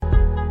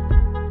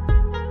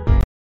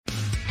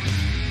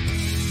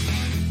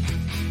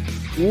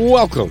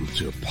Welcome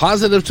to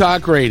Positive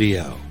Talk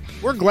Radio.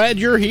 We're glad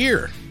you're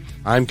here.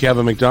 I'm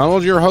Kevin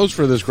McDonald, your host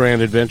for this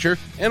grand adventure,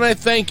 and I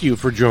thank you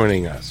for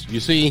joining us. You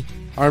see,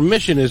 our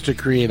mission is to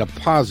create a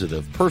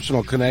positive,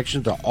 personal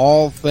connection to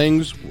all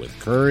things with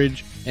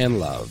courage and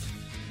love.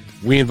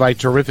 We invite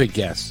terrific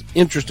guests,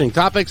 interesting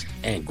topics,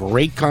 and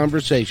great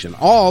conversation,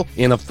 all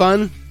in a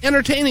fun,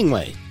 entertaining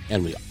way.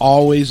 And we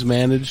always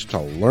manage to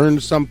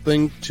learn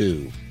something,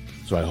 too.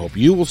 So I hope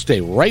you will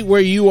stay right where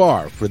you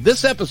are for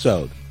this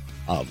episode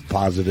of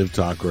Positive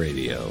Talk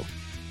Radio.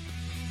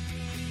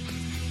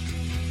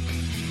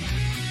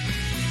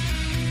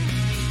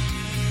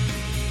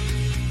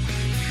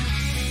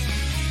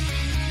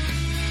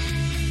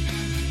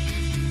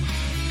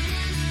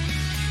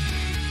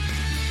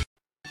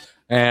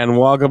 And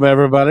welcome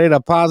everybody to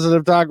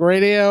Positive Talk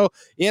Radio.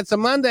 It's a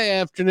Monday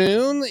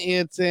afternoon.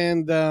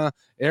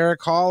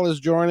 Eric Hall is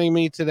joining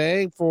me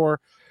today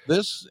for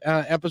this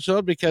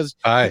episode because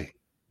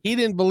he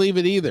didn't believe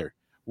it either.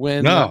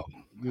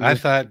 I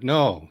thought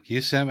you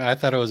sent me. I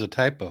thought it was a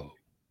typo.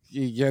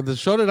 Yeah,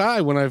 so did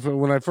I when I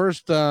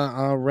first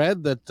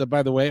read that.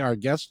 By the way, our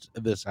guest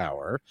this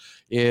hour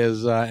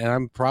is, and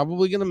I'm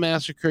probably going to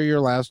massacre your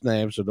last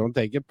name, so don't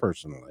take it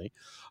personally.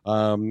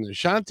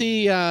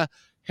 Shanti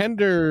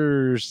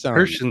Henderson.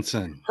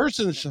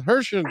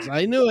 Hershenson.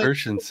 I knew it.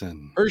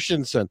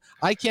 Hershenson.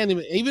 I can't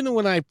even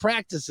when I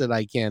practice it,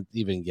 I can't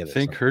even get it.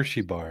 Think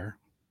Hershey bar.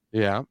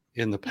 Yeah.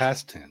 In the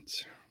past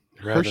tense,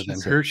 rather than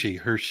Hershey,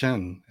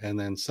 Hershen, and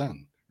then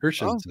son.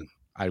 Hershenson. Oh,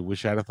 I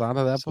wish I'd have thought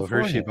of that before.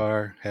 Hershey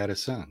bar had a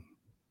son.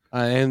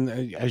 And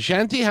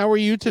Shanti, how are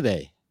you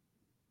today?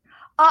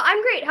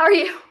 I'm great. How are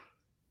you?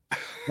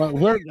 Well,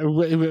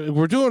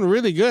 we're doing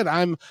really good.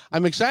 I'm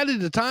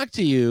excited to talk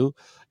to you.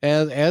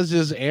 As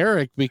is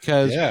Eric,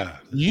 because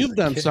you've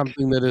done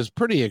something that is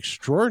pretty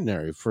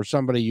extraordinary for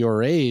somebody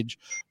your age.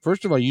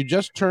 First of all, you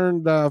just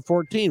turned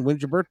 14.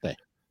 When's your birthday?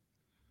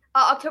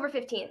 October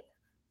 15th.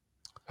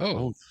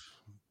 Oh.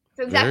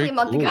 So exactly a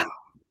month ago.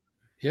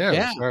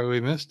 Yeah. Sorry we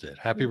missed it.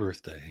 Happy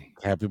birthday.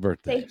 Happy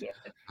birthday. Thank you.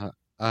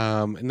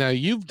 Now,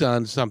 you've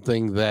done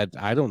something that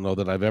I don't know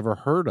that I've ever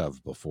heard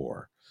of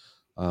before.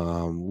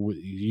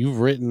 You've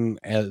written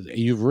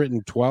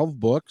 12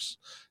 books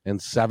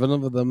and 7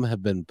 of them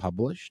have been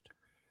published.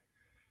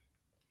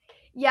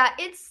 Yeah,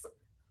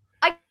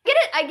 I get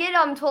it. I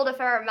get told a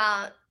fair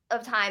amount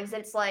of times that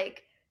it's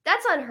like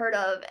that's unheard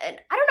of, and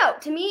I don't know,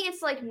 to me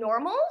it's like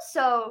normal,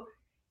 so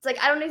it's like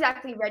I don't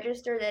exactly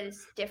register that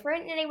it's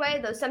different in any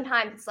way, though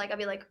sometimes it's like I'll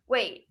be like,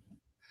 wait,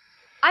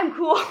 I'm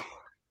cool.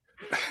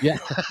 Yeah.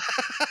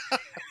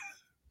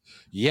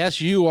 Yes,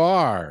 you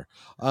are.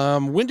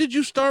 When did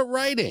you start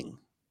writing?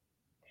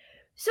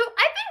 So I've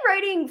been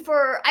writing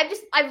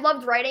I've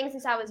loved writing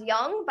since I was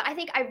young, but I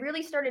think I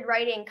really started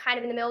writing kind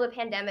of in the middle of the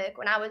pandemic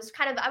when I was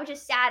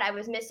just sad. I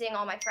was missing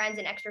all my friends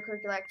and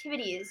extracurricular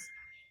activities.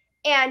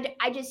 And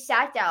I just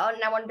sat down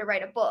and I wanted to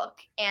write a book,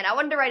 and I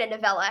wanted to write a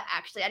novella.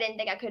 Actually, I didn't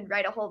think I could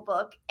write a whole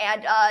book,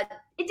 and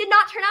it did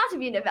not turn out to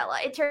be a novella.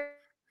 It turned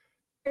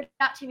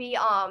out to be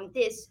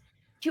this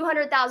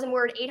 200,000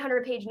 word,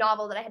 800-page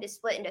novel that I had to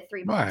split into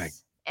 3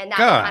 books, and that's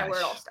kind of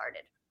where it all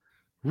started.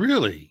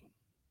 Really?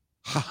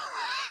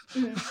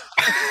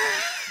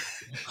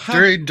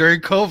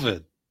 during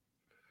COVID.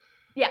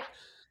 Yeah.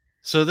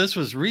 So this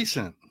was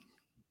recent.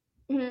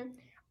 Mm-hmm.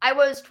 I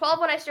was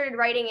 12 when I started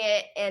writing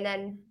it, and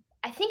then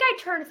I think I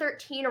turned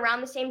 13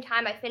 around the same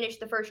time I finished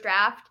the first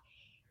draft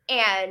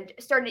and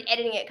started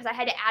editing it because I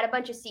had to add a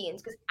bunch of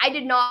scenes because I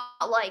did not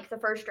like the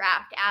first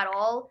draft at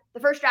all.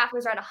 The first draft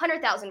was around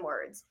 100,000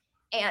 words,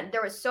 and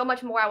there was so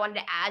much more I wanted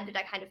to add that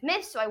I kind of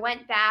missed. So I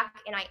went back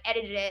and I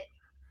edited it,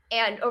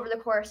 and over the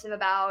course of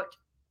about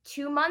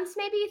 2 months,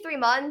 maybe 3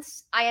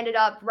 months, I ended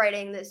up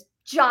writing this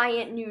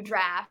giant new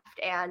draft,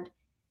 and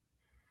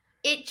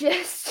it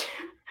just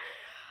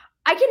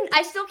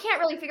I still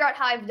can't really figure out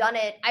how I've done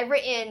it. I've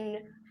written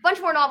a bunch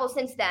more novels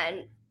since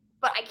then,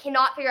 but I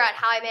cannot figure out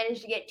how I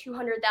managed to get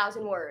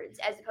 200,000 words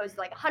as opposed to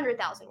like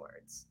 100,000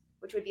 words,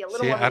 which would be a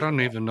little more. I don't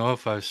even know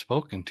if I've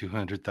spoken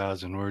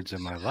 200,000 words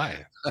in my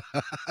life.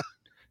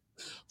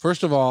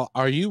 First of all,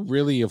 are you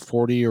really a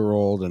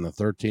 40-year-old and a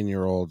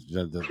 13-year-old?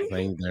 The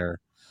thing there,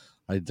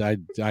 I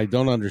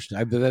don't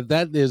understand.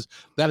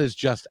 That is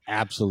just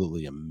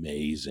absolutely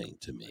amazing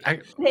to me.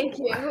 Thank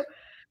you.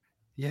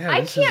 Yeah,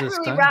 I can't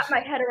really wrap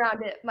my head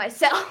around it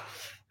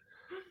myself.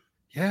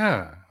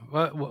 Yeah.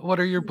 What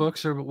are your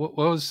books, or what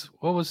was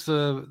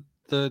the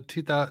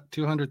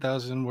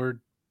 200,000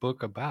 word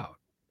book about?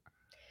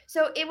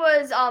 So it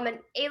was an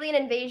alien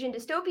invasion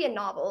dystopian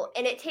novel,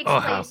 and it takes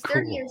place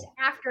 30 years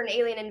after an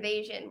alien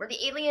invasion, where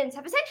the aliens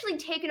have essentially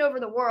taken over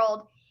the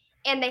world,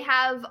 and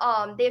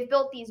they've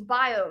built these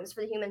biomes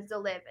for the humans to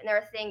live. And there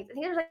are things, I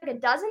think there's like a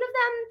dozen of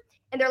them,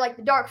 and they're like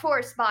the dark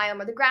forest biome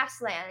or the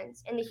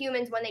grasslands. And the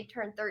humans, when they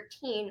turn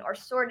 13, are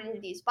sorted into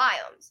these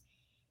biomes.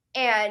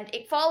 And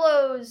it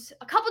follows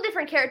a couple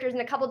different characters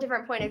and a couple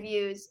different point of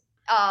views,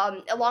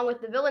 along with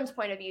the villain's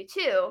point of view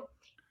too.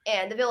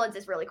 And the villain's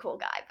this really cool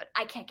guy, but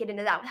I can't get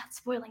into that without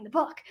spoiling the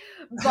book.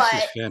 But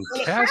This is it kind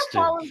of fantastic.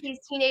 follows these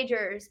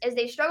teenagers as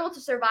they struggle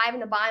to survive in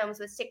the biomes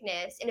with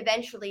sickness and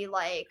eventually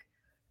like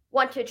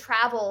want to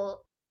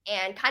travel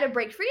and kind of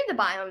break free of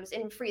the biomes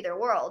and free their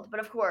world.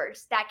 But of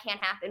course, that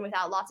can't happen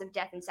without lots of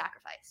death and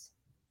sacrifice.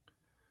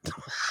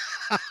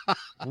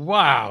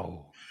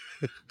 Wow.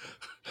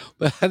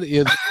 That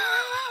is.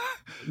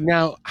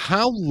 Now,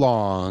 how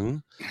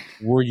long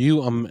were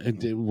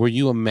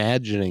you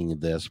imagining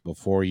this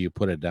before you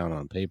put it down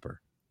on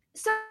paper?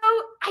 So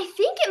I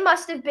think it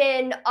must have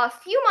been a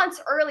few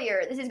months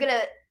earlier. This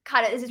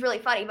is really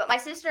funny, but my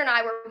sister and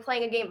I were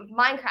playing a game of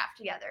Minecraft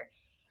together,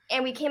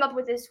 and we came up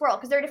with this world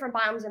because there are different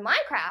biomes in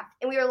Minecraft,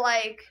 and we were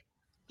like,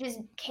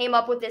 just came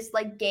up with this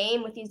like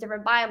game with these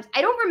different biomes.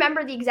 I don't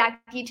remember the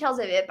exact details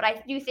of it, but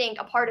I do think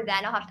a part of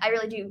that, and I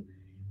really do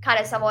kind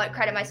of somewhat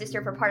credit my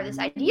sister for part of this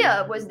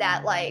idea, was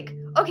that like,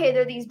 okay,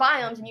 there are these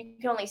biomes and you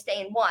can only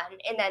stay in one,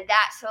 and then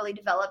that slowly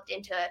developed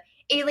into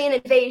alien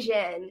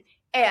invasion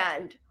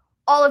and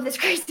all of this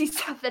crazy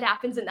stuff that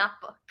happens in that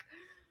book.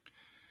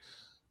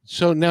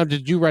 So now,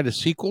 did you write a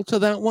sequel to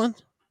that one?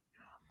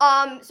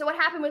 So what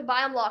happened with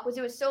Biome Lock was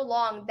it was so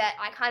long that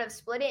I kind of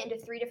split it into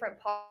 3 different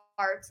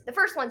parts. The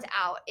first one's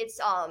out. It's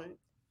 50,000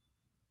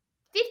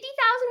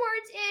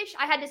 words ish.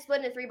 I had to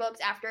split into 3 books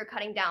after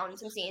cutting down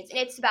some scenes, and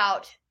it's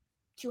about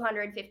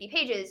 250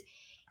 pages.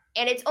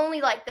 And it's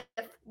only like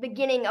the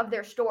beginning of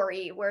their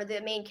story where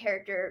the main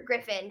character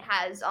Griffin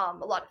has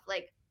a lot of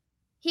like,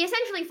 he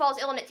essentially falls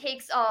ill, and it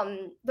takes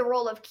the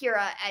role of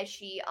Kira as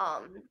she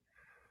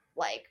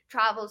like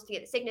travels to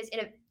get the sickness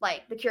and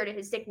like the cure to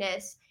his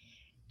sickness,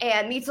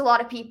 and meets a lot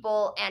of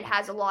people and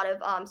has a lot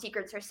of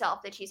secrets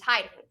herself that she's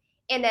hiding.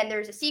 And then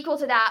there's a sequel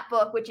to that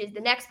book, which is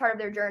the next part of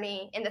their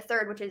journey, and the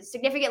third, which is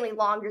significantly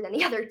longer than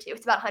the other 2.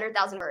 It's about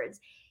 100,000 words,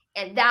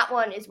 and that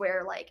one is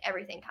where like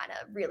everything kind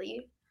of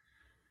really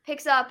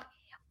picks up.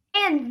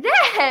 And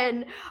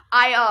then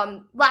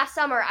I last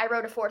summer I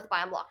wrote a 4th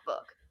Biome Lock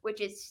book,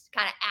 which is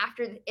kind of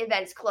after the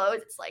events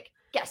close. It's like,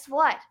 guess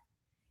what?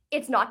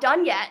 It's not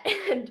done yet.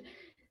 And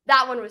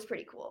that one was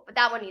pretty cool, but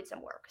that one needs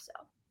some work. So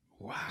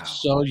Wow.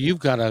 So you've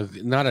got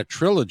not a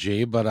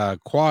trilogy, but a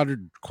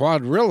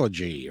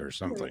quadrilogy or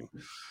something.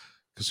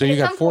 So you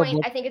got 4 books.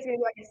 I think it's going to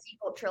be like a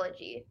sequel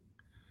trilogy.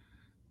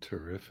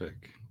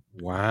 Terrific.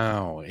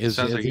 Wow.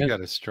 Sounds like you got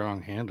a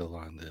strong handle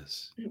on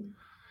this.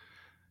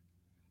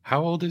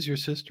 How old is your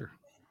sister?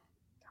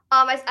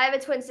 I have a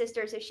twin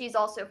sister, so she's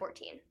also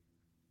 14.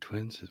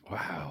 Twins?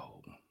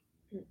 Wow.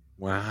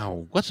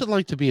 Wow. What's it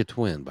like to be a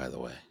twin, by the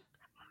way?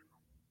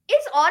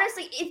 It's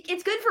honestly,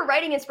 it's good for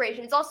writing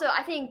inspiration. It's also,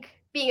 I think,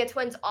 being a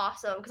twin's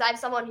awesome because I have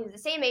someone who's the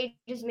same age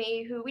as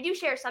me who we do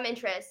share some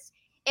interests.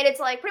 And it's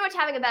like pretty much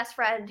having a best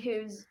friend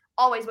who's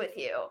always with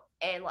you,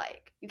 and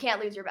like you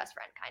can't lose your best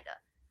friend, kind of.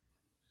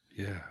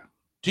 Yeah.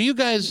 Do you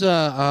guys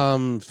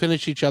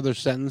finish each other's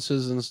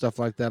sentences and stuff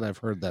like that? I've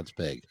heard that's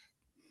big.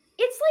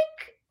 It's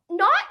like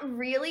not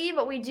really,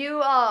 but we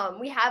do.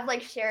 We have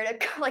like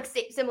shared like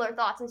similar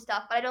thoughts and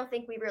stuff, but I don't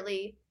think we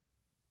really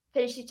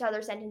finish each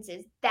other's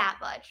sentences that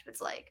much.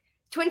 It's like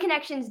twin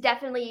connections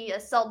definitely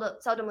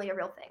seldomly a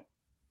real thing.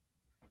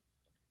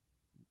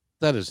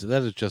 That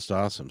is just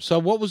awesome. So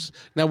was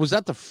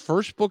that the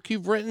first book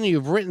you've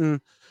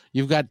written?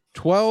 You've got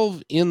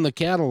 12 in the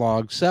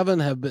catalog.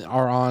 7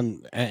 are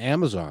on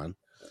Amazon.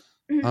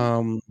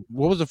 Mm-hmm.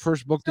 What was the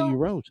first book that you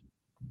wrote?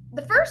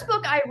 The first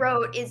book I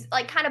wrote is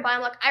like kind of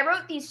Biome Lock. I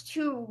wrote these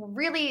 2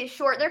 really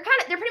short. They're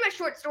pretty much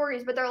short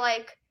stories, but they're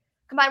like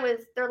combined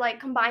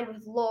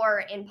with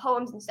lore and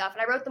poems and stuff.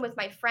 And I wrote them with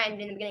my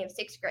friend in the beginning of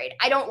 6th grade.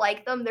 I don't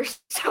like them. They're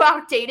so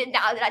outdated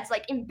now that it's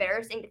like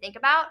embarrassing to think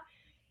about.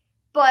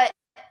 But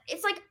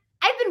it's like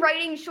I've been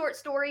writing short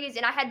stories,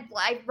 and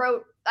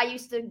I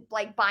used to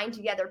like bind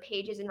together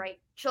pages and write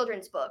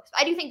children's books.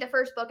 I do think the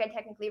first book I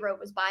technically wrote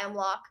was Biome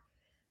Lock,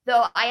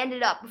 though I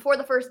ended up, before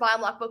the first Biome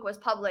Lock book was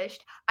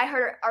published, I had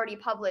already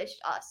published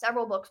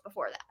several books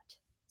before that.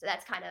 So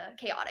that's kind of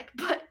chaotic,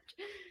 but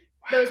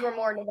those were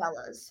more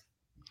novellas.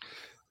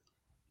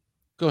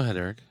 Go ahead,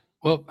 Eric.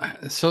 Well,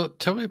 so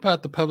tell me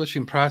about the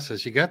publishing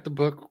process. You got the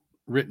book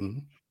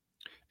written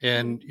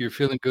and you're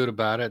feeling good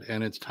about it,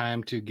 and it's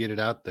time to get it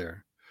out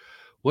there.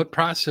 What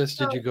process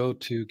did you go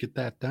to get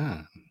that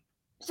done?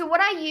 So what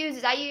I use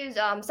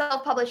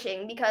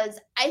self-publishing, because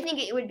I think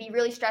it would be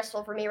really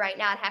stressful for me right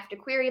now to have to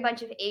query a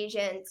bunch of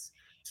agents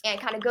and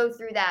kind of go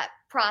through that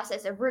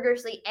process of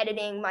rigorously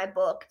editing my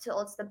book till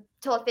it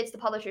fits the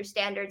publisher's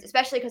standards,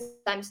 especially because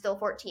I'm still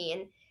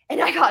 14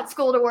 and I got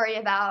school to worry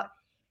about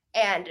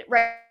and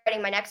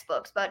writing my next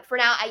books. But for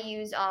now, I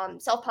use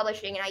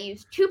self-publishing, and I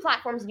use 2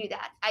 platforms to do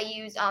that. I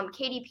use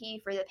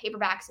KDP for the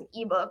paperbacks and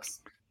ebooks,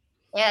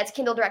 and that's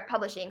Kindle Direct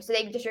Publishing, so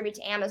they distribute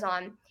to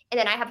Amazon. And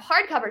then I have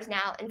hardcovers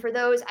now, and for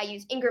those, I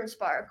use Ingram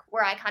Spark,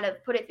 where I kind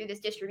of put it through this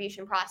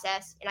distribution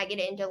process, and I get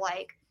it into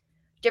like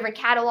different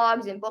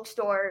catalogs and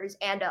bookstores.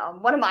 And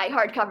one of my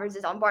hardcovers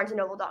is on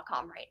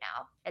BarnesandNoble.com right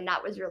now, and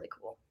that was really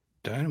cool.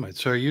 Dynamite.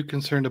 So are you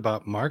concerned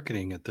about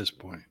marketing at this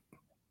point?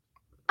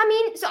 I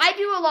mean, so I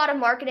do a lot of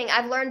marketing.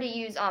 I've learned to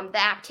use the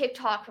app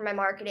TikTok for my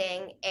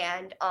marketing,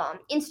 and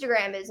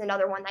Instagram is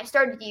another one I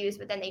started to use,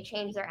 but then they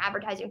changed their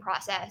advertising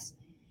process,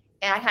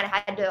 and I kind of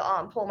had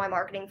to pull my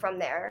marketing from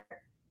there.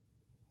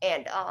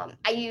 And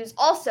I use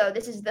also,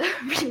 this is the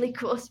really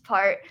coolest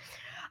part,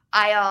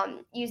 I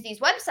use these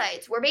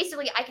websites where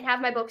basically I can have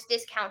my books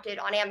discounted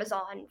on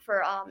Amazon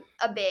for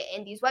a bit.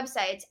 And these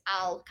websites,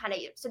 I'll kind of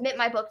submit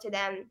my book to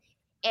them,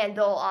 and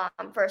they'll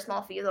for a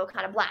small fee, they'll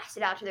kind of blast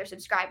it out to their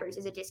subscribers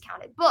as a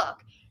discounted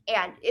book,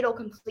 and it'll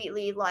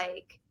completely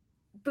like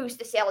boost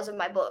the sales of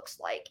my books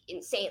like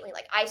insanely.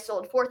 Like I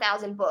sold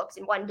 4,000 books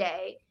in one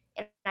day,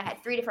 and I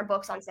had 3 different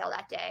books on sale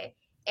that day,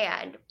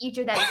 and each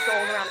of them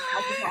sold around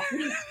 1,000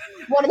 copies.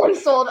 One of them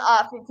sold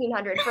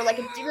 1,500 for like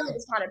a really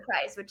discounted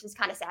price, which is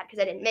kind of sad because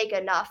I didn't make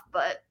enough,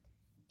 but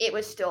it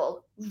was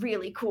still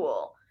really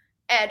cool,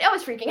 and I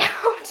was freaking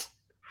out.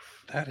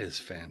 That is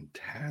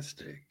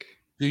fantastic.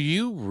 Do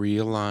you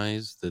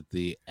realize that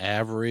the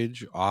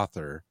average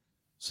author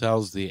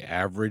sells the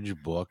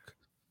average book,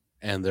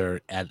 and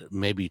they're at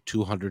maybe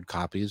 200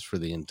 copies for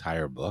the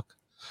entire book?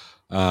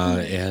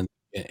 And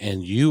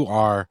you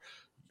are.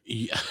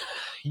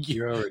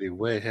 You're already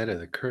way ahead of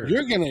the curve.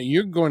 You're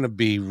going to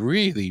be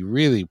really,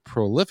 really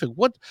prolific.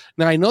 What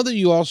now? I know that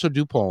you also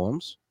do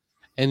poems,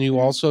 and you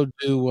also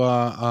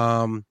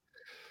do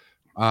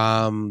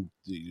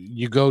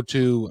you go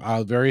to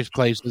various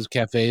places,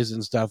 cafes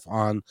and stuff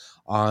on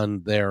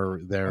their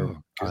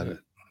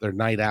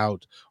night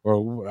out,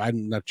 or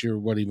I'm not sure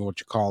what you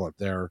call it.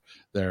 Well,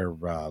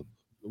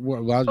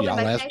 I'll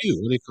ask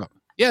you. What do you call it?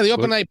 Yeah, the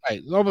open mic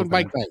night.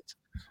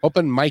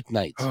 Open mic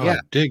nights. Oh, yeah, I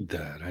dig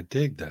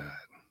that.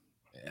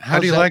 How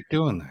do you like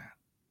doing that?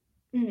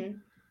 Mm-hmm.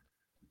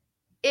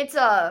 It's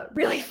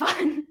really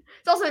fun.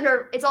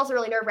 It's also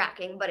really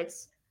nerve-wracking, but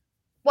it's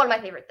one of my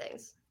favorite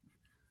things.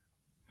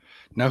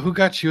 Now, who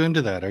got you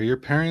into that? Are your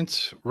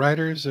parents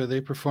writers? Are they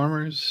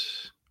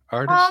performers,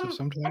 artists of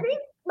some type? I think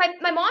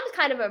my mom's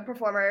kind of a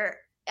performer.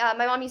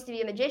 My mom used to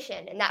be a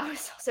magician, and that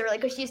was also really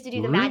because she used to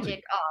do the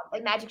magic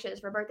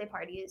shows for birthday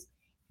parties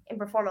and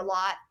perform a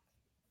lot.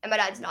 And my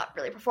dad's not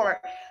really a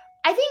performer.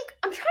 I'm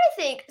trying to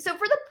think. So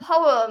for the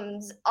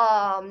poems,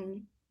 I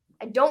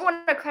don't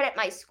want to credit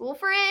my school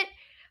for it,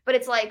 but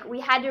it's like we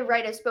had to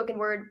write a spoken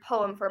word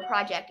poem for a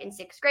project in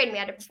 6th grade, and we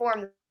had to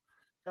perform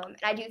them. And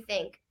I do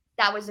think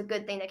that was a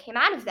good thing that came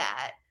out of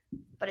that.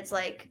 But it's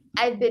like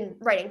I've been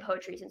writing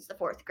poetry since the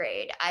 4th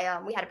grade.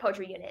 We had a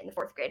poetry unit in the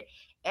 4th grade,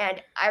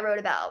 and I wrote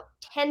about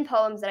 10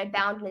 poems that I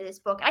bound into this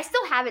book. I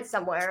still have it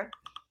somewhere,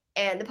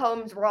 and the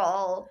poems were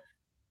all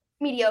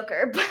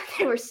mediocre, but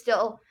they were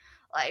still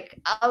like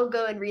I'll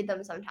go and read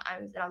them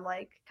sometimes, and I'm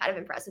like kind of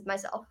impressed with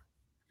myself.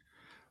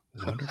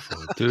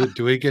 Wonderful.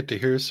 Do we get to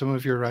hear some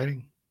of your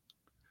writing?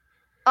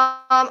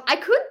 I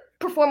could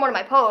perform one of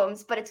my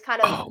poems, but it's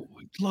kind of. Oh,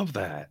 we'd love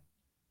that.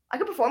 I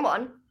could perform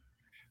one.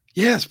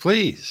 Yes,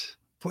 please,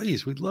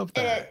 we'd love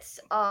that. And it's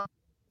all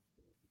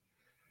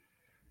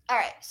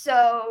right.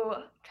 So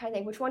I'm trying to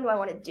think, which one do I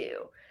want to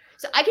do?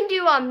 So I can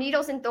do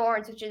Needles and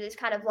Thorns, which is this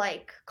kind of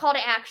like call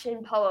to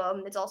action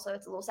poem. It's a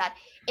little sad,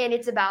 and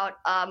it's about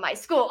my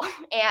school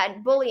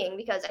and bullying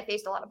because I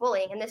faced a lot of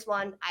bullying. And this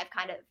one I've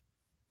kind of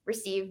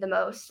received the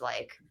most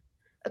like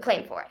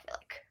acclaim for, I feel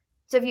like.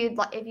 So if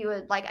you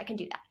would like, I can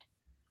do that.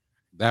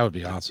 That would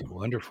be awesome.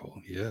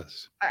 Wonderful.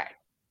 Yes. All right.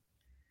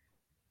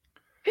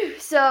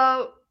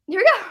 So here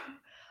we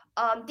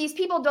go. These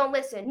people don't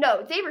listen.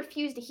 No, they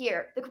refuse to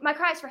hear. My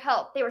cries for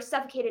help, they were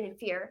suffocated in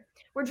fear.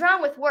 We're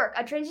drowned with work,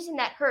 a transition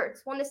that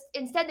hurts.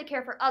 Instead to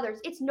care for others,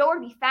 it's nowhere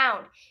to be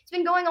found. It's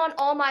been going on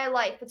all my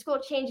life, but school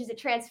changes, it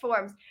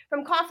transforms.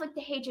 From conflict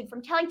to hatred,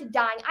 from telling to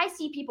dying, I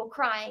see people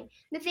crying.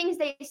 The things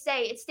they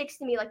say, it sticks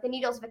to me like the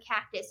needles of a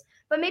cactus.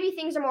 But maybe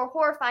things are more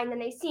horrifying than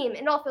they seem,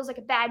 and it all feels like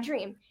a bad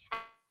dream.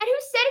 And who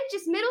said it's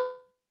just middle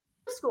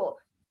school?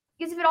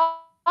 Because if it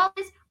all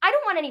is, I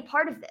don't want any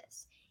part of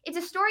this. It's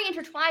a story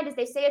intertwined as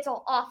they say it's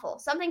all awful,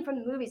 something from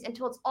the movies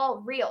until it's all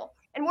real.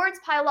 And words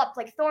pile up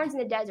like thorns in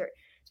the desert,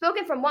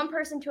 spoken from one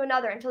person to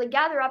another until they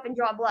gather up and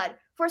draw blood,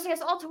 forcing us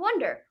all to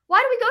wonder,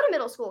 why do we go to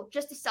middle school?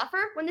 Just to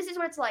suffer? When this is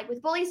what it's like,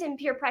 with bullies and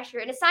peer pressure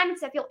and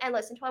assignments that feel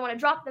endless until I want to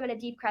drop them in a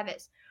deep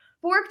crevice.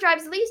 But work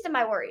drives the least of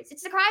my worries.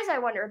 It's the cries I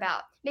wonder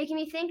about, making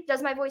me think,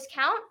 does my voice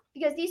count?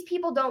 Because these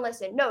people don't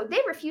listen. No, they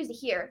refuse to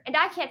hear, and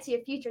I can't see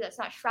a future that's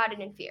not shrouded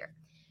in fear.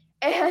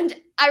 And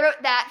I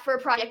wrote that for a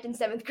project in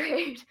 7th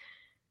grade.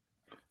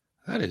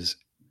 That is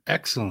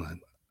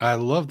excellent. I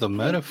love the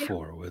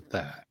metaphor with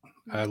that.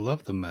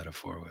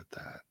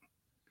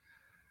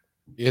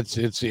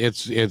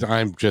 It's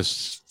I'm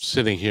just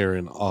sitting here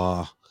in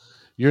awe.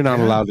 You're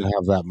not allowed to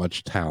have that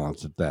much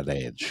talent at that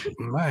age.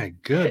 My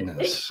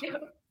goodness.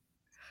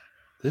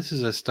 This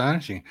is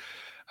astonishing.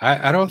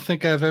 I don't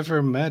think I've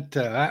ever met,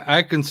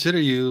 I consider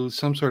you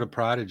some sort of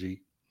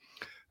prodigy.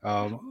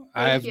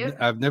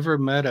 I've never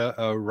met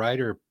a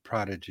writer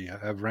prodigy.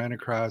 I've ran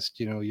across,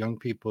 young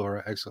people who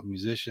are excellent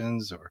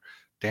musicians or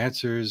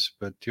dancers,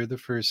 but you're the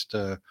first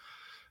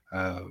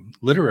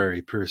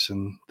literary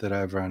person that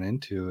I've run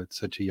into at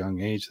such a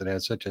young age that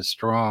has such a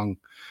strong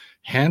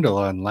handle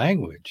on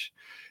language.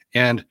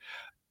 And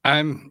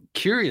I'm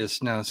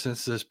curious now,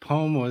 since this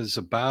poem was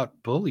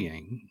about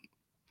bullying,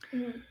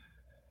 Mhm.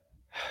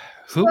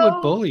 who would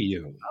So, bully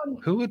you? um,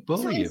 Who would so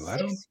bully in you? I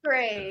don't sixth get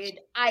this. grade,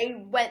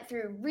 I went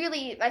through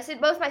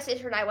both my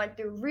sister and I went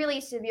through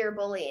really severe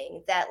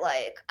bullying that,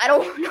 like, I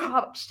don't know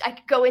how much I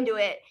could go into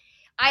it.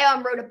 I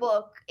wrote a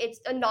book. It's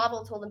a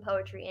novel told in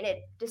poetry, and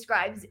it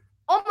describes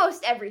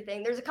almost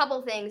everything. There's a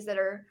couple things that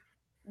are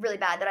really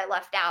bad that I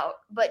left out,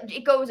 but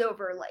it goes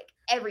over like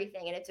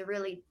everything, and it's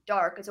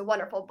a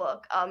wonderful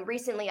book.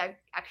 Recently,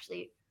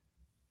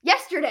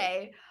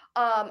 yesterday,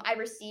 I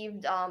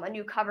received a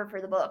new cover for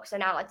the book, so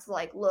now it's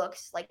like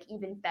looks like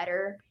even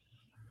better.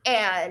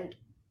 And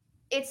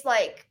it's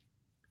like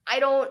I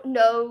don't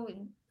know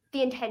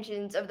the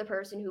intentions of the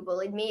person who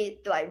bullied me,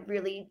 though I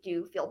really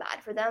do feel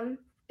bad for them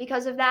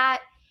because of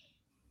that.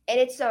 And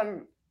it's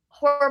some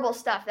horrible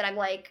stuff that I'm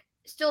like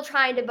still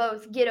trying to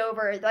both get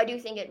over, though I do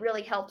think it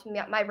really helped me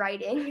my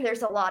writing.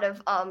 There's a lot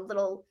of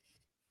little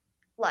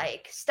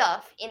like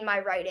stuff in my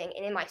writing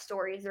and in my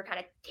stories. They're kind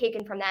of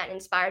taken from that and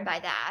inspired by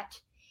that.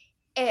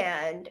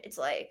 And it's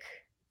like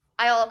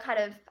I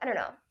don't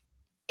know.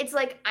 It's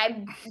like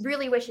I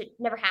really wish it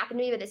never happened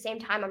to me, but at the same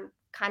time I'm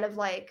kind of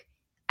like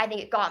I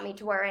think it got me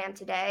to where I am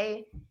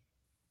today.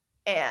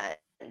 And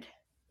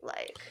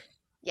like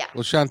yeah.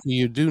 Well, Shanti,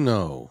 you do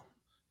know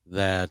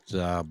that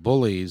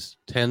bullies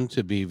tend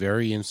to be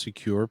very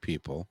insecure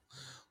people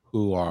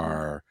who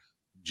are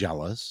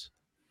jealous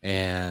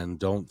and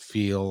don't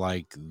feel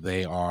like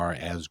they are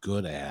as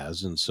good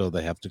as, and so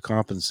they have to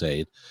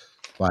compensate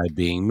by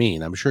being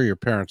mean. I'm sure your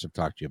parents have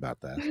talked to you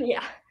about that.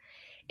 Yeah.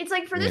 It's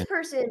like for Yeah. this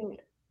person,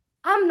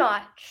 I'm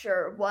not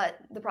sure what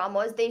the problem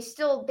was.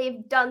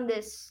 They've done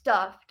this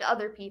stuff to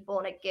other people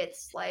and it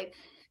gets like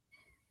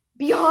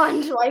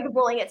beyond like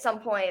bullying at some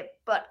point,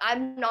 but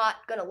I'm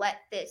not going to let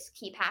this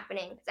keep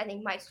happening because I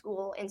think my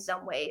school in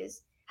some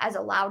ways has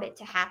allowed it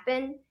to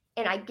happen,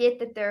 and I get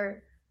that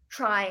they're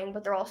trying,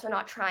 but they're also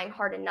not trying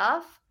hard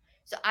enough.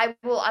 So I'm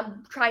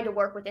trying to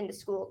work within the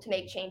school to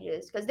make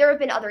changes because there have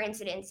been other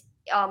incidents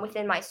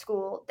within my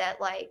school that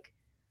like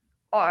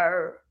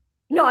are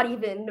not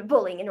even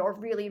bullying and are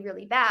really,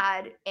 really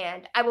bad.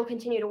 And I will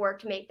continue to work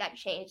to make that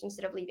change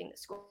instead of leaving the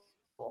school.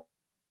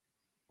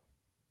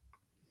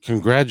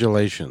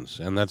 Congratulations,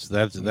 and that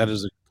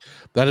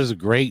is a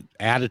great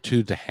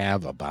attitude to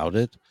have about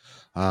it,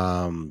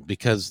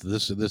 because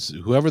this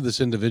whoever this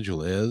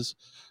individual is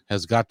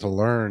has got to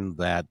learn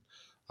that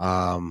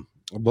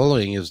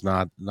bullying is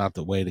not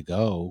the way to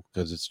go,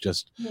 because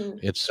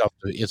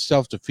it's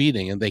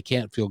self-defeating, and they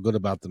can't feel good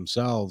about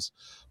themselves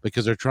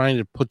because they're trying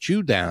to put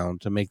you down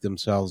to make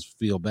themselves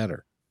feel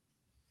better.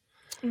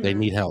 They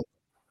need help.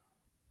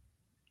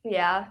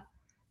 Yeah.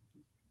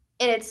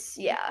 And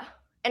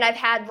and I've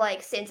had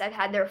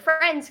their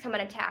friends come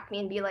and attack me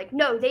and be like,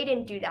 no, they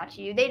didn't do that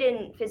to you, they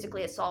didn't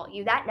physically assault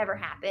you, that never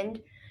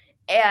happened.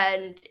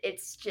 And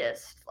it's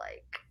just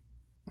like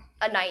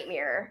a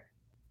nightmare.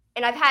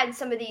 And I've had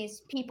some of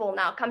these people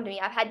now come to me.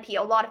 I've had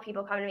a lot of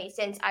people come to me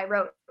since I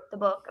wrote the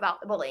book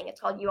about the bullying. It's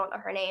called You Won't Know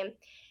Her Name.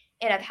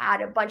 And I've had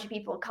a bunch of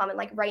people come and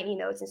like write me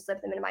notes and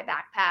slip them into my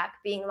backpack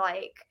being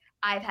like,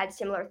 I've had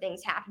similar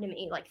things happen to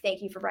me, like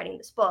thank you for writing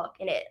this book,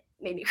 and it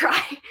made me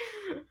cry.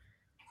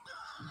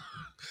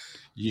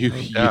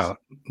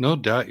 No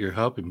doubt you're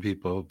helping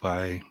people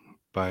by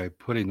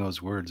putting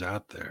those words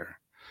out there.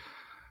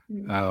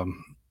 I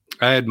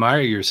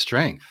admire your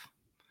strength,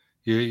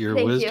 your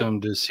Thank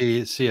wisdom you.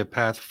 to see a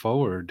path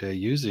forward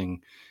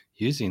using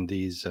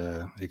these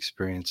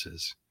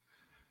experiences.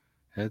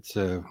 That's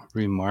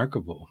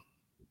remarkable.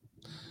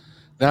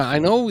 Now, I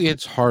know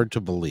it's hard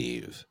to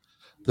believe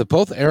that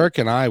both Eric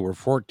and I were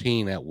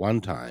 14 at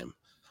one time,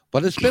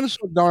 but it's been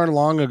so darn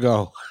long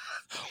ago.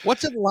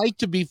 What's it like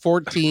to be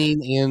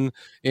 14 in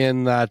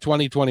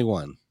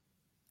 2021?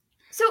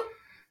 So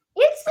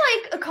it's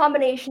like a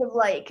combination of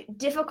like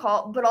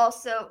difficult, but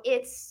also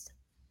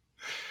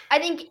I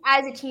think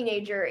as a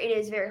teenager, it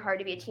is very hard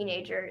to be a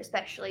teenager,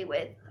 especially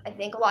with, I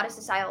think, a lot of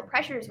societal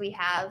pressures we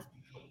have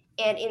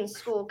and in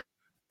school.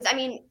 I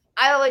mean,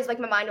 I always like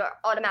my mind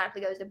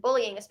automatically goes to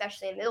bullying,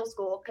 especially in middle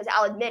school, because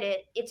I'll admit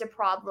it, it's a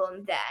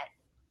problem that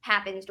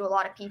happens to a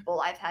lot of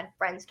people. I've had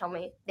friends tell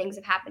me things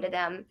have happened to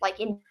them, like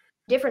in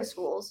different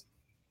schools.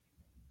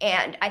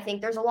 And I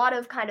think there's a lot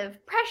of kind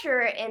of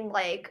pressure in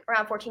like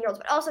around 14-year-olds,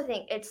 but I also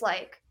think it's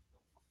like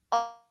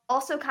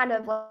also kind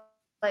of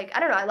like I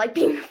don't know, I like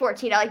being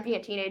 14, I like being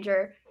a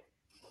teenager.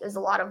 There's a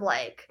lot of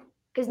like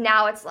because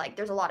now it's like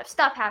there's a lot of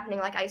stuff happening.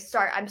 Like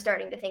I'm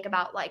starting to think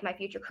about like my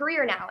future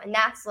career now, and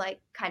that's like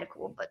kind of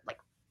cool. But like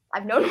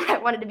I've known what I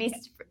wanted to be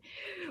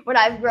when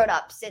I've grown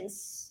up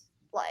since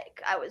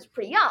like I was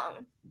pretty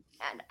young,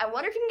 and I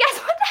wonder if you can guess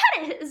what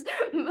that is.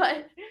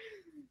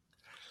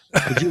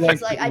 But Would you like?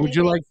 it's like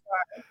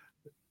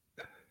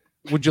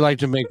Would you like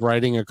to make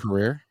writing a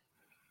career?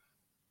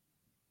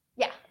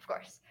 Yeah, of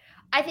course.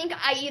 I think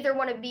I either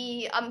want to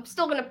be. I'm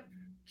still gonna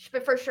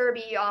for sure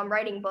be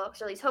writing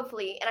books, or at least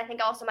hopefully. And I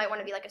think I also might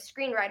want to be like a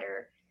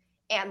screenwriter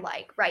and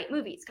like write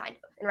movies, kind of,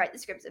 and write the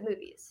scripts of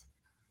movies.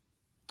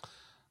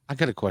 I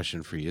got a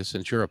question for you.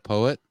 Since you're a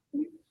poet,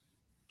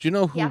 Do you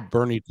know who Yeah.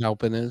 Bernie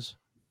Taupin is?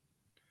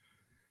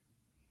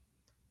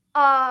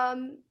 I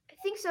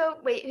think so.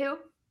 Wait, who?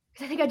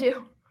 'Cause I think I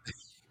do.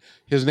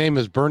 His name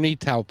is Bernie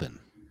Taupin.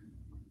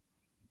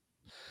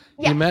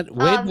 Yeah. He met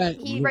way back.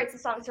 He writes the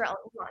songs for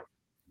Elton John.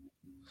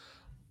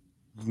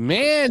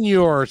 Man,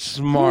 you're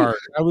smart.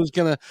 I was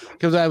gonna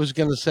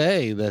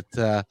say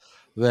that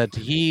that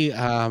he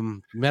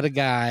met a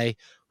guy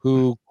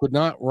who could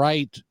not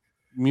write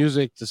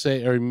music to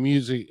say or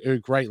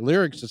write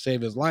lyrics to save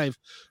his life,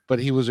 but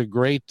he was a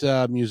great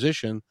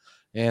musician,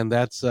 and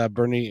that's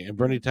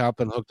Bernie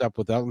Taupin hooked up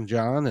with Elton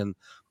John, and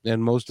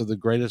most of the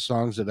greatest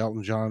songs that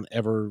Elton John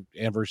ever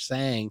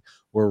sang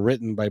were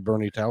written by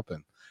Bernie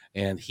Taupin,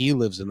 and he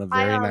lives in a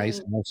very nice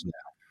house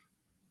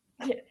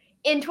now.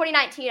 In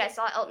 2019, I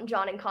saw Elton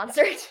John in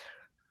concert.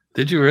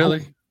 Did you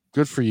really?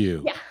 Good for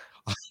you.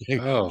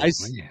 Yeah. Oh,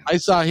 I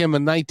saw him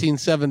in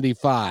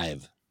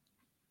 1975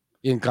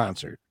 in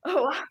concert.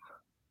 Oh, wow.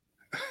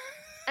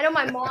 I know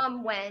my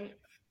mom went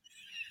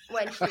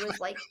when she was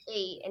like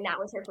 8, and that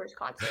was her first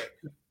concert.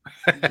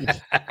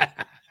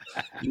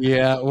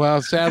 Yeah,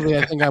 well, sadly,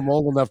 I think I'm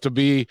old enough to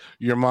be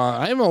your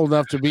mom. I'm old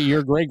enough to be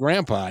your great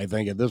grandpa, I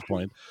think, at this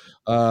point.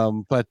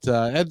 But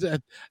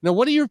now,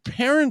 what do your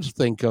parents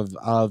think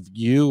of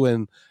you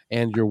and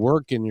your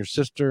work and your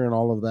sister and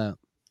all of that?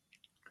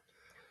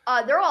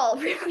 They're all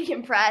really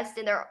impressed,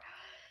 and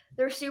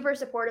they're super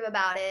supportive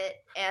about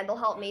it, and they'll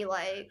help me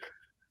like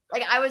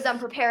I was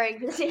preparing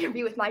for this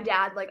interview with my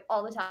dad like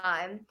all the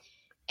time,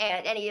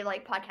 and any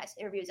like podcast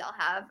interviews I'll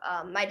have,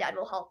 my dad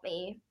will help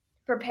me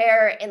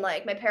prepare, and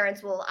like my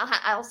parents will.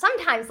 I'll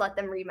sometimes let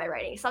them read my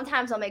writing.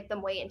 Sometimes I'll make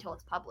them wait until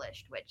it's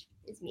published, which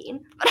is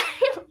mean.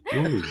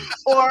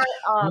 Or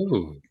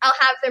I'll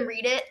have them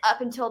read it up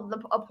until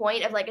a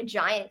point of like a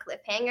giant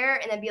cliffhanger,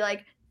 and then be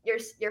like,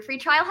 your free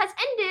trial has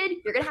ended.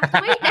 You're gonna have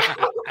to wait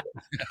now.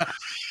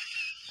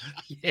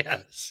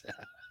 Yes.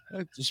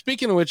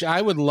 Speaking of which,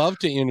 I would love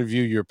to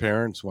interview your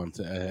parents once.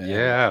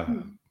 Yeah.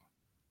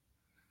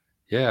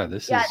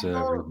 This is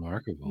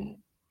remarkable.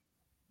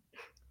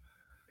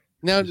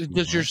 Now,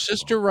 does your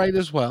sister write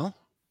as well?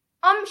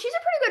 She's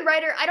a pretty good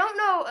writer. I don't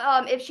know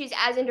if she's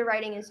as into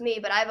writing as me,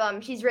 but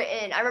she's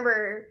written. I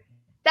remember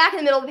back in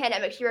the middle of the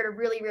pandemic, she wrote a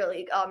really,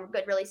 really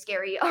good, really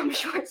scary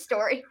short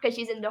story because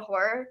she's into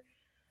horror.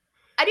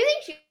 I do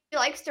think she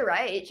likes to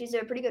write. She's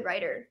a pretty good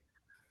writer.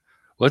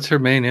 What's her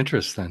main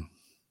interest then?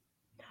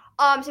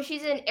 So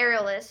she's an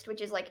aerialist,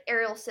 which is like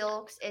aerial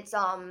silks. It's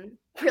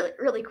really,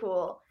 really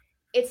cool.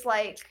 It's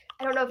like,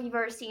 I don't know if you've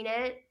ever seen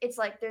it. It's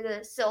like they're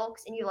the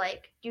silks, and you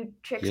like do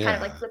tricks, kind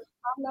of like flip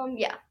on them.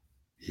 Yeah.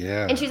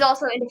 Yeah. And she's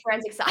also into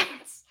forensic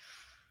science.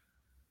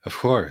 Of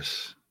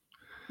course.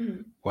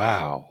 Mm-hmm.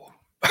 Wow.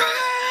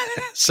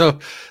 So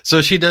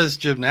she does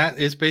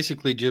it's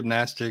basically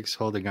gymnastics,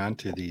 holding on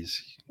to these.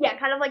 Yeah,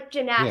 kind of like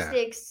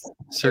gymnastics.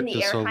 Cirque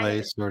du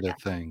Soleil sort of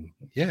thing.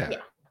 Yeah.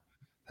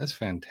 That's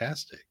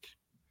fantastic.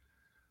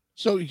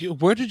 So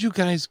where did you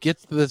guys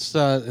get this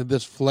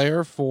this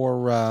flair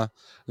for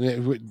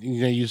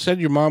you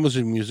said your mom was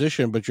a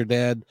musician, but your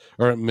dad,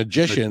 or a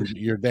magician,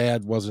 your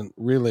dad wasn't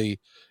really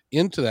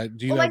into that.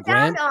 Do you have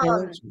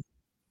grandparents?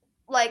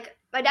 Like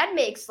my dad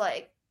makes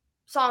like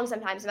songs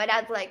sometimes. My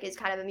dad like is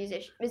kind of a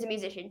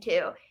musician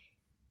too.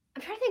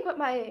 I'm trying to think what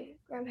my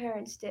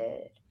grandparents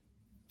did.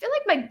 I feel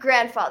like my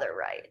grandfather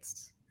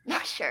writes.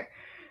 Not sure.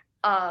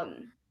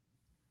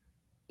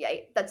 Yeah,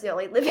 that's the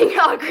only living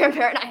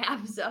grandparent I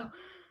have, so.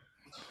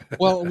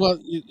 Well,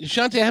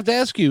 Shanti, I have to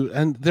ask you,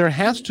 and there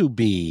has to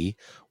be,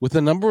 with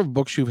the number of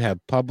books you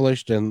have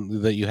published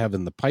and that you have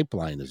in the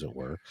pipeline, as it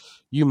were,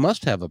 you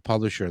must have a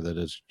publisher that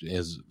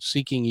is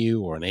seeking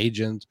you, or an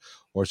agent,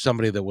 or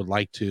somebody that would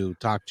like to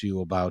talk to you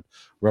about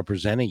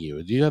representing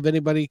you. Do you have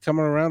anybody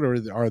coming around, or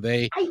are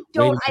they? I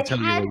don't.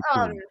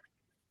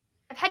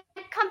 I've had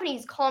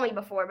companies call me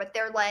before, but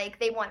they're like,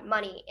 they want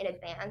money in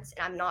advance,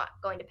 and I'm not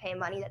going to pay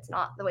money. That's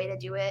not the way to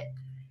do it.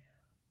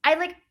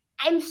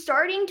 I'm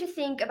starting to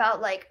think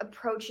about like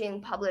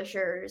approaching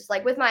publishers,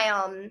 like with my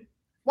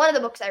one of the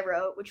books I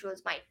wrote, which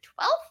was my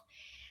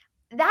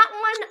 12th. That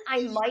one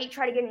I might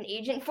try to get an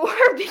agent for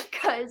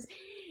because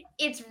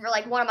it's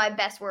like one of my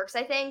best works,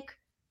 I think,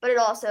 but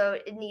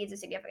it needs a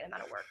significant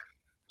amount of work.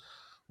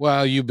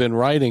 Well, you've been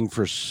writing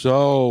for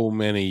so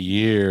many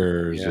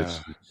years. Yeah.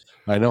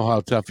 I know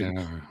how tough it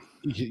is.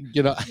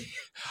 You know,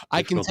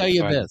 I can tell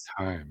you this.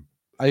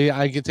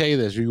 I can tell you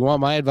this. You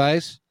want my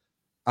advice?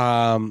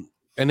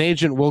 An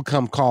agent will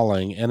come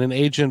calling, and an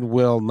agent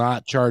will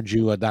not charge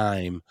you a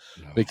dime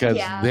because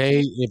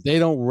if they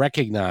don't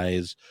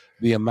recognize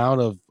the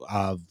amount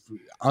of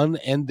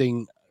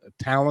unending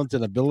talent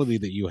and ability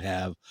that you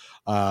have,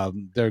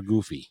 they're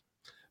goofy.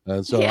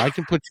 And so I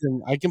can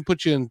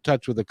put you in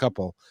touch with a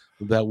couple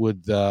that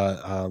would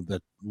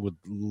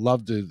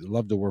love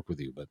to work with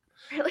you. But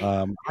really?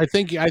 I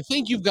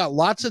think you've got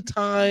lots of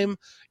time.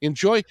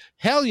 Enjoy.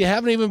 Hell, you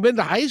haven't even been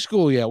to high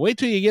school yet. Wait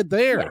till you get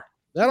there. Yeah.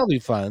 That'll be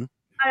fun.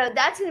 I know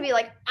that's gonna be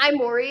like, I'm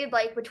worried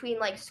like between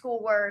like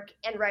schoolwork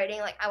and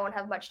writing, like I won't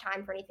have much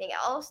time for anything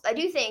else. I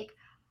do think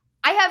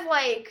I have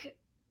like,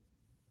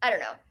 I don't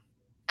know,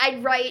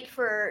 I'd write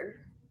for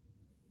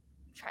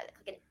try like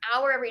an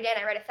hour every day,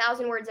 and I write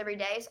 1,000 words every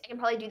day. So I can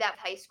probably do that with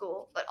high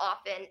school, but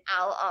often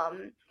I'll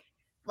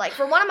like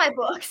for one of my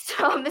books,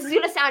 this is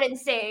gonna sound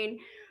insane,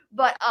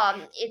 but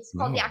it's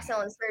called The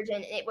Accidental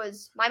Insurgent, and it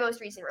was my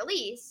most recent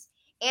release,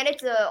 and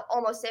it's a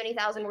almost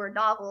 70,000 word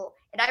novel,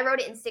 and I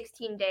wrote it in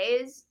 16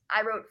 days.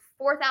 I wrote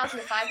 4,000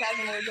 to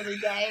 5,000 words every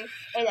day,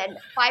 and then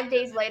 5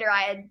 days later,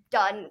 I had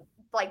done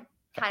like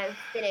kind of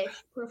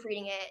finished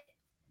proofreading it,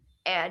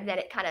 and then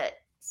it kind of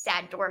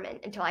sat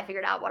dormant until I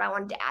figured out what I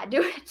wanted to add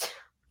to it.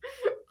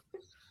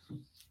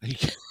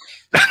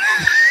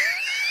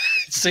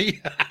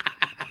 See,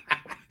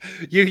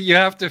 you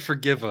have to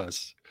forgive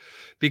us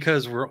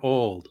because we're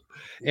old,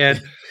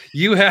 and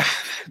you have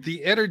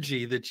the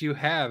energy that you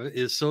have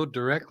is so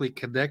directly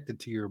connected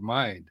to your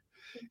mind,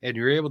 and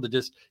you're able to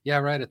just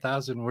write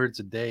 1,000 words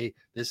a day.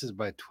 This is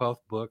my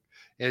 12th book,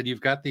 and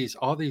you've got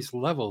all these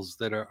levels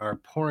that are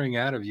pouring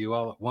out of you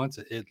all at once.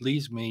 It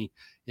leaves me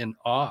in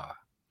awe.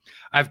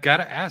 I've got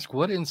to ask,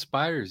 what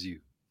inspires you?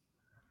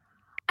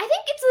 I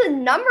think it's a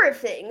number of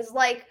things.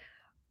 Like,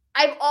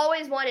 I've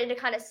always wanted to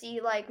kind of see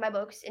like my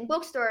books in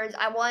bookstores.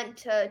 I want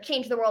to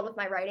change the world with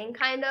my writing,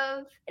 kind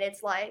of. And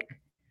it's like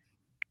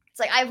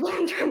I have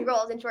long-term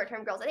goals and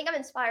short-term goals. I think I'm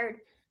inspired.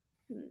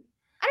 I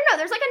don't know.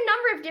 There's like a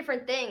number of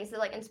different things that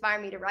like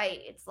inspire me to write.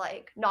 It's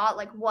like not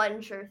like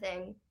one sure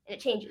thing, and it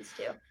changes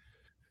too.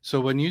 So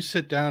when you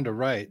sit down to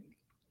write,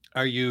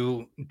 are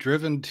you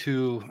driven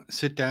to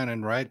sit down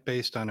and write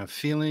based on a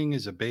feeling?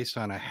 Is it based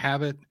on a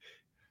habit?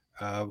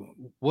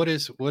 What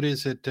is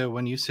it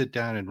when you sit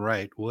down and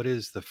write? What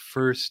is the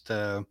first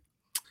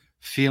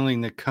feeling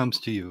that comes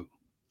to you?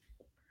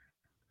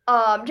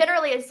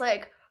 Generally it's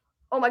like,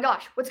 oh my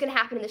gosh, what's going to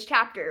happen in this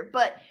chapter?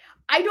 But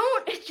I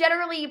don't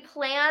generally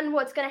plan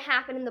what's going to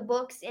happen in the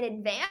books in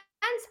advance.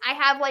 I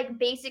have like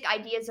basic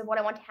ideas of what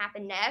I want to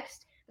happen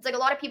next. It's like a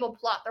lot of people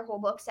plot their whole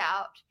books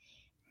out.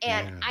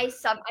 And I've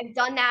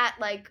done that,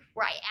 like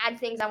where I add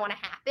things I want to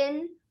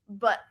happen,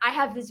 but I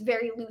have this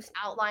very loose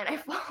outline I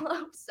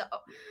follow. So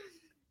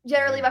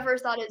generally my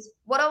first thought is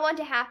what I want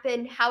to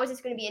happen, how is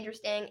this going to be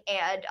interesting,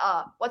 and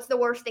what's the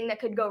worst thing that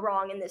could go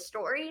wrong in this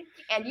story?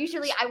 And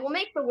usually I will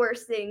make the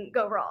worst thing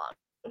go wrong.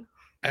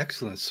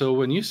 Excellent. So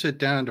when you sit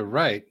down to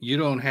write, you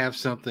don't have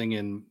something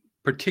in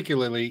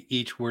particularly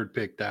each word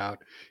picked out.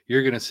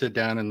 You're going to sit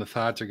down and the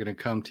thoughts are going to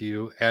come to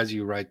you as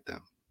you write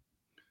them.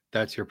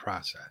 That's your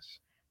process.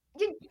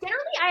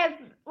 Generally, I have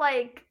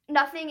like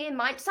nothing in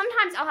mind.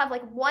 Sometimes I'll have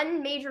like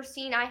one major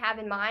scene I have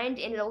in mind,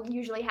 and it'll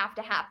usually have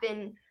to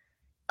happen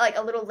like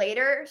a little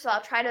later. So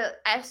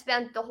I've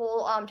spent the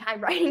whole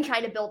time writing,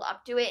 trying to build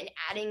up to it and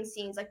adding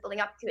scenes, like building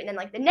up to it. And then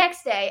like the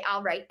next day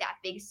I'll write that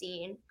big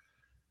scene.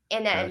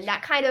 And then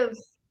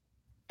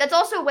that's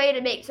also a way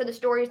to make, so the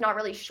story is not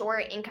really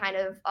short and kind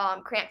of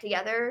cramped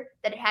together,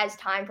 that it has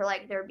time for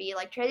like, there be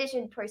like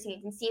transition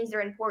scenes and scenes that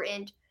are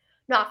important,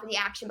 not for the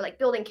action, but like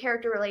building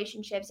character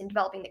relationships and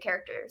developing the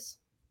characters.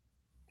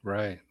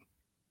 Right.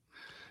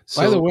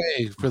 By the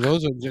way, for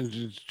those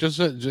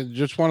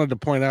just wanted to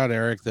point out,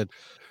 Eric, that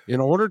in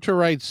order to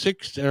write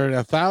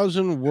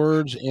 1,000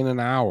 words in an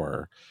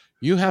hour,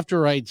 you have to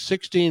write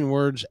 16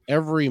 words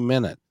every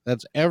minute.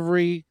 That's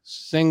every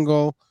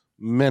single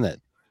minute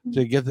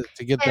to get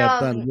that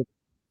done.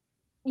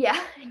 Yeah,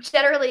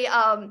 generally,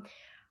 trying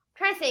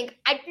to think.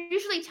 I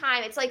usually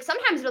time. It's like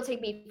sometimes it'll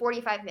take me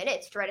 45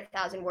 minutes to write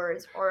 1,000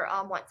 words, or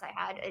once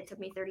it took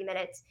me 30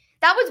 minutes.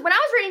 That was when I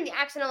was reading The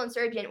Accidental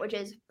Insurgent, which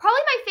is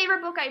probably my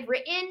favorite book I've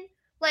written.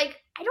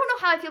 Like, I don't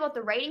know how I feel about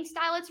the writing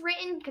style it's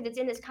written, because it's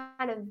in this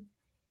kind of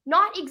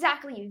not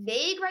exactly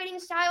vague writing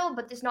style,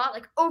 but this not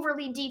like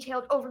overly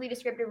detailed, overly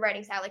descriptive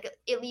writing style. Like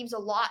it leaves a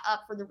lot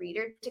up for the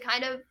reader to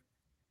kind of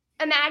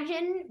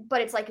imagine,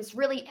 but it's like this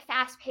really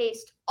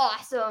fast-paced,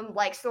 awesome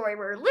like story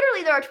where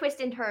literally there are twists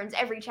and turns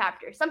every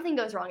chapter. Something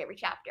goes wrong every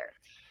chapter.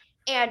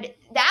 And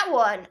that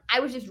one,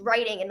 I was just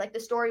writing, and like the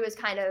story was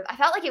kind of, I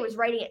felt like it was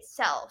writing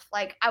itself.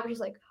 Like I was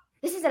just like,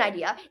 this is an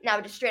idea, and I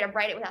would just straight up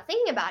write it without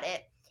thinking about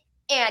it.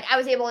 And I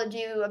was able to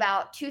do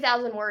about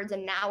 2,000 words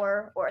in an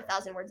hour, or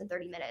 1,000 words in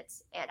 30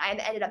 minutes. And I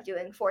ended up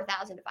doing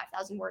 4,000 to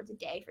 5,000 words a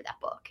day for that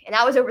book. And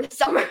that was over the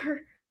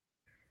summer.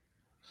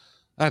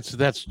 That's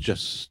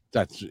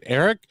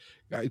Eric.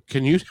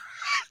 Can you?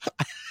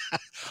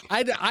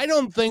 I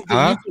don't think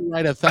that you can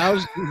write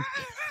 1,000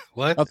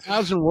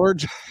 1,000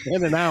 words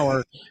in an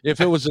hour if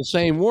it was the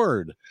same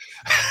word.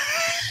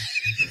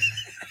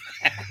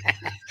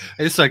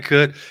 Yes, I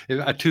could.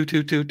 Two. I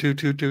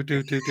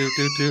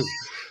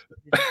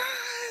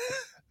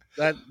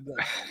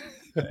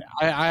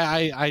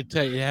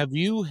tell you, have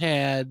you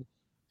had,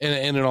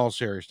 and in all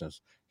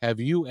seriousness, have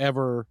you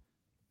ever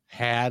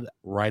had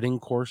writing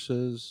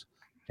courses?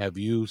 Have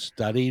you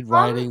studied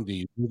writing? Do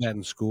you do that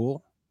in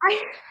school?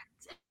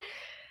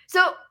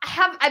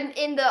 I'm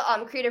in the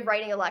creative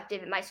writing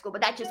elective at my school,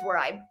 but that's just where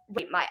I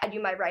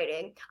do my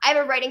writing. I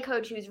have a writing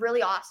coach who's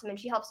really awesome, and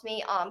she helps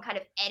me kind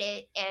of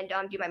edit and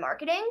do my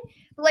marketing.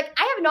 But like,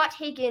 I have not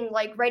taken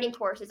like writing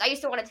courses. I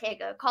used to want to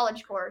take a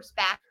college course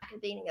back at the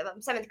beginning of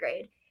 7th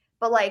grade,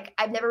 but like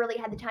I've never really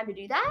had the time to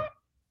do that.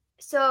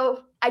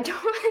 So I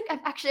don't think I've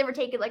actually ever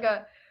taken like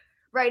a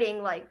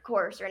writing like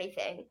course or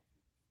anything.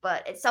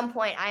 But at some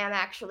point, I am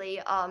actually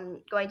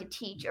going to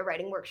teach a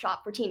writing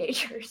workshop for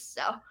teenagers.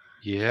 So that's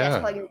Yeah.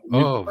 probably going to be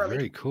Oh, early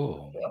very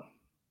cool. 2022.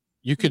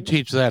 You could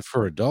teach that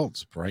for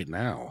adults right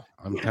now.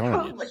 I'm telling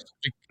you. Probably.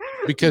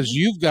 Because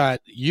you've got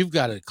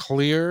a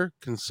clear,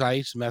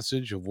 concise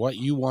message of what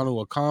you want to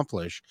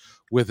accomplish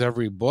with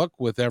every book,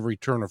 with every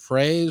turn of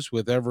phrase,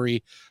 with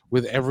every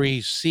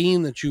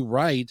scene that you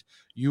write.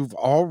 You've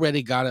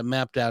already got it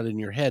mapped out in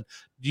your head.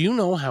 Do you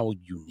know how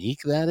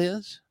unique that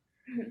is?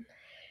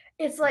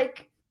 It's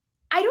like,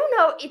 I don't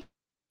know.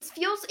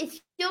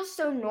 It feels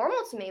so normal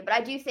to me, but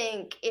I do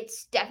think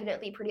it's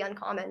definitely pretty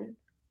uncommon.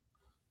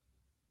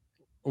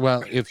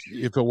 Well, if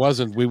it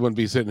wasn't, we wouldn't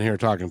be sitting here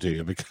talking to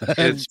you because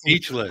It's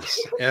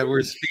speechless. And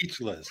we're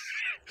speechless.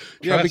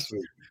 Yeah, Trust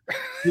me.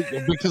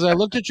 because I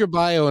looked at your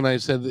bio and I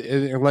said,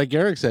 like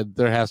Eric said,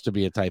 there has to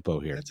be a typo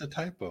here. It's a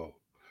typo.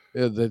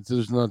 That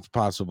there's not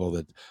possible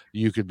that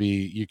you could.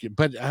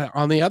 But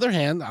on the other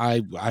hand,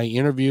 I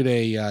interviewed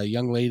a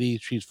young lady.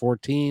 She's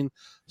 14,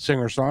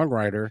 singer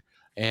songwriter,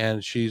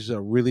 and she's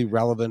really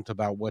relevant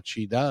about what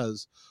she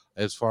does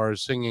as far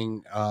as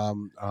singing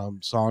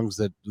songs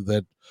that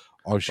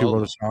she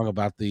wrote a song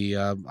about the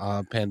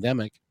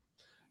pandemic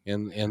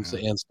and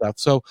stuff.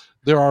 So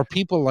there are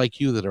people like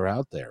you that are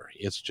out there.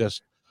 It's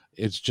just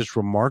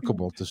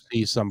remarkable to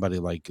see somebody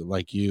like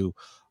you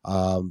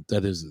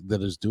that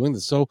is doing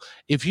this. So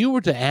if you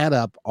were to add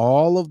up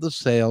all of the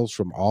sales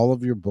from all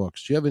of your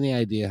books, do you have any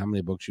idea how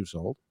many books you've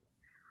sold?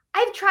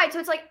 I've tried. So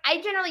it's like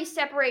I generally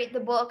separate the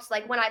books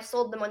like when I've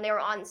sold them when they were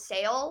on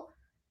sale.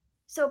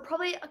 So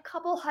probably a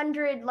couple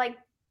hundred like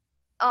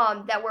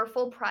that were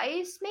full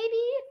price,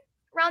 maybe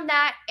around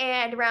that,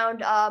 and around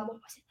what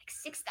was it, like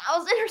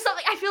 6,000 or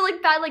something? I feel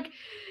like bad like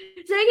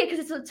saying it because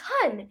it's a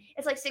ton.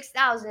 It's like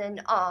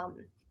 6,000 on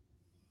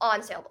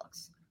sale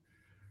books.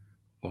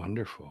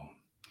 Wonderful.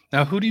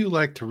 Now, who do you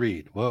like to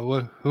read?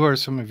 Who are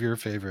some of your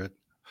favorite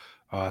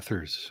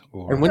authors?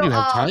 And when do you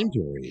have time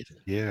to read?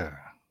 Yeah.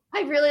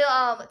 I really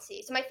let's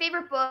see. So my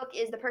favorite book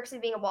is The Perks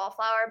of Being a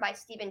Wallflower by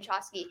Stephen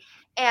Chbosky.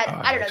 And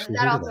I don't know,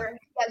 that author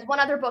has one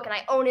other book and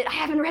I own it. I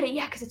haven't read it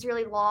yet because it's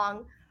really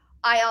long.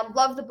 I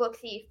love The Book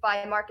Thief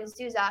by Marcus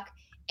Zusak.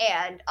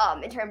 And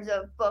in terms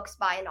of books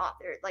by an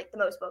author, like the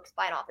most books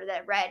by an author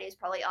that I've read is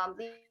probably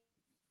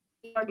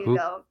Leigh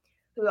Bardugo,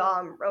 who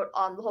wrote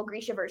the whole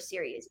Grishaverse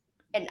series.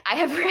 And I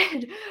have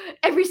read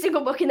every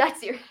single book in that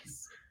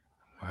series.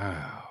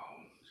 Wow.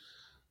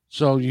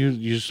 So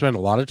you spend a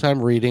lot of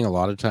time reading, a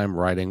lot of time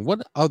writing.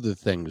 What other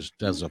things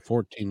does a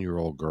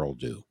 14-year-old girl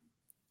do?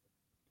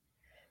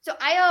 So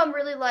I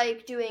really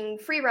like doing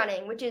free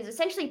running, which is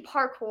essentially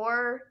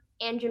parkour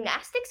and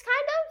gymnastics,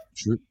 kind of.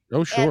 Sure.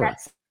 Oh, sure. And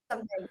that's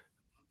something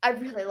I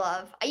really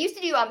love. I used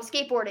to do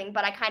skateboarding,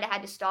 but I kind of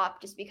had to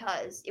stop just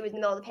because it was in the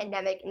middle of the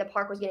pandemic and the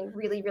park was getting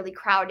really, really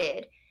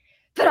crowded.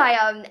 But I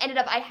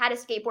I had a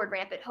skateboard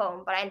ramp at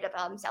home, but I ended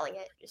up selling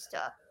it just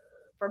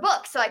for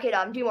books so I could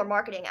do more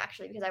marketing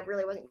actually because I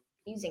really wasn't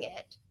using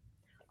it.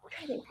 I'm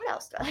trying to think, what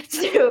else do I like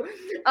to do?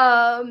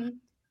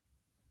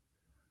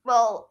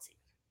 Well,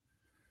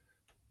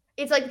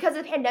 it's like because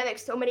of the pandemic,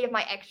 so many of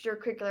my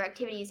extracurricular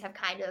activities have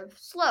kind of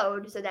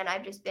slowed. So then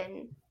I've just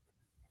been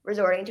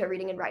resorting to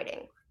reading and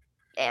writing.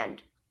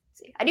 And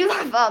I do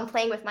love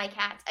playing with my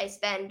cats. I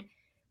spend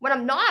when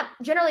I'm not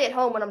generally at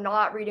home when I'm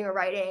not reading or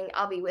writing,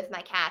 I'll be with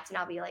my cats and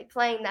I'll be like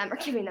playing with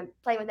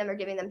them or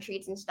giving them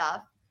treats and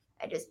stuff.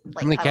 I just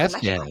like how many cats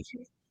do you have?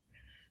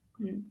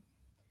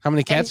 How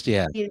many cats do you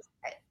have?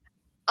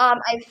 I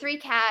have 3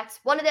 cats.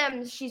 One of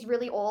them, she's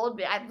really old,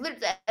 but I've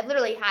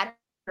literally had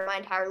her my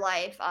entire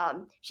life.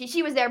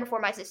 She was there before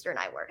my sister and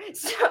I were.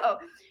 So,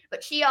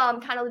 but she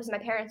kind of lives in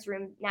my parents'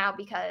 room now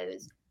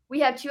because we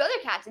have 2 other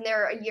cats and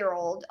they're a year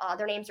old.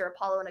 Their names are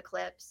Apollo and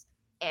Eclipse.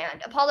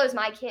 And Apollo is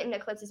my kitten,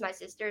 Eclipse is my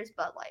sister's,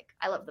 but like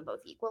I love them both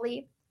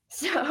equally.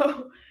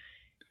 So,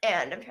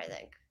 and I'm trying to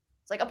think.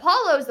 It's like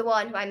Apollo's the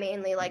one who I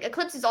mainly like.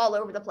 Eclipse is all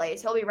over the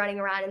place. He'll be running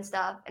around and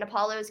stuff. And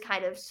Apollo's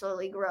kind of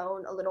slowly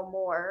grown a little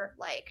more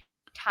like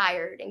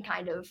tired and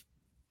kind of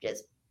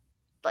just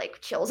like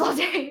chills all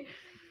day.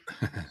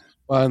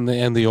 Well,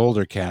 and the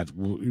older cat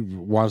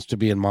wants to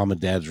be in mom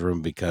and dad's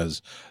room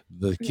because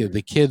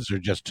the kids are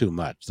just too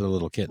much. They're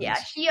little kittens.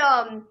 Yeah, she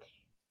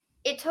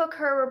it took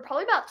her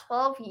probably about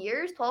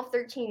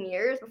 13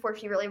 years before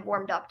she really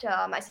warmed up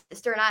to my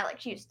sister and I. Like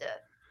she used to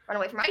run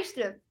away from her. I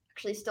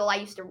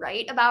used to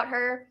write about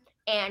her,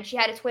 and she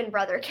had a twin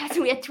brother.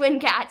 We had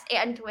twin cats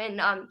and twin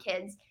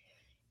kids,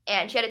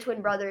 and she had a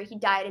twin brother. He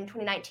died in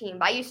 2019.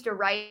 But I used to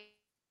write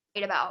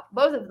about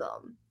both of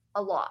them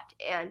a lot,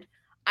 and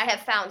I have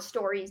found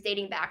stories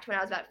dating back to when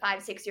I was about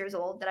 5-6 years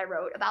old that I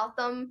wrote about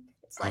them.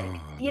 It's like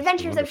The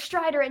Adventures of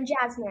Strider and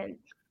Jasmine.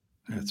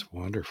 That's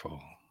wonderful.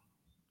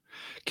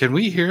 Can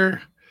we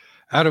hear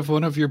out of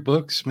one of your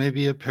books,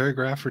 maybe a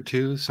paragraph or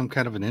two, some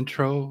kind of an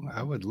intro?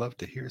 I would love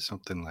to hear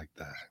something like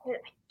that. I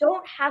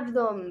don't have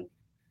them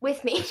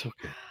with me. That's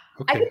okay.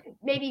 I could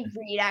maybe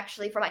read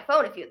actually from my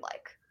phone if you'd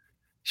like.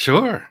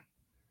 Sure.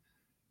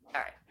 All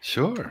right.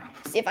 Sure.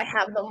 See if I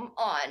have them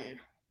on.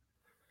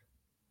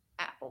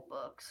 Apple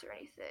Books or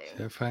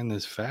anything. I find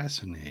this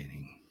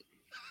fascinating.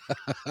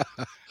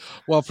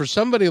 Well, for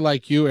somebody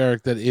like you,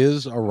 Eric, that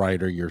is a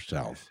writer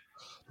yourself,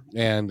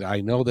 and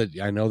I know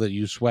that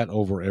you sweat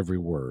over every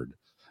word,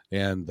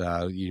 and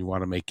you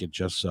want to make it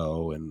just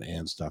so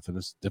and stuff, and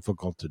it's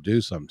difficult to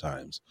do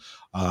sometimes.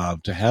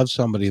 To have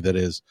somebody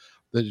that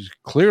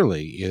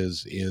clearly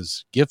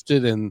is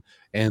gifted and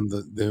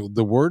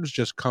the words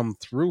just come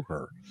through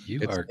her.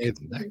 You are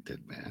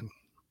connected, man.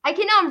 I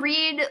can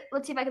read.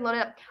 Let's see if I can load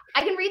it up.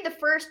 I can read the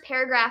first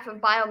paragraph of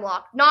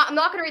Biounlock. I'm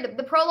not going to read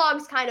the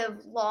prologue's kind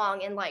of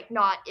long and like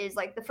not is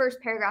like the first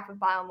paragraph of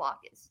Biounlock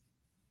is.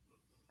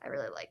 I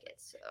really like it.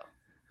 So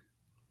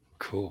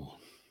cool.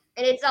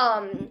 And it's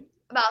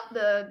about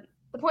the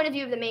point of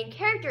view of the main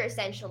character,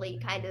 essentially,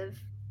 kind of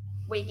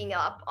waking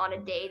up on a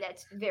day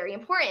that's very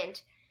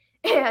important,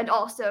 and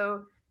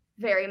also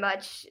very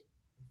much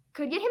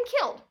could get him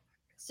killed.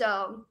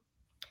 So.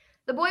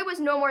 The boy was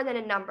no more than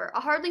a number,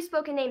 a hardly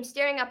spoken name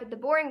staring up at the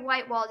boring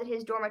white walls at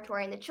his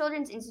dormitory in the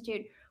Children's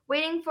Institute,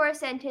 waiting for a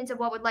sentence of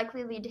what would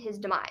likely lead to his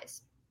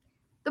demise.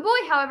 The boy,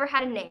 however,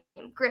 had a name,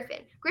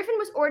 Griffin. Griffin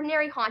was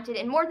ordinary, haunted,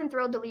 and more than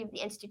thrilled to leave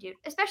the Institute,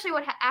 especially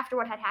after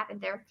what had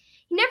happened there.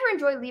 He never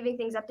enjoyed leaving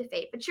things up to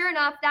fate, but sure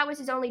enough, that was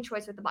his only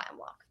choice with the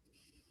Biounlock.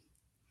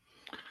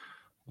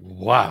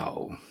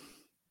 Wow.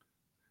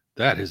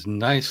 That is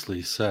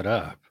nicely set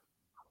up.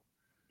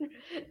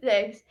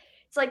 Thanks.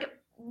 It's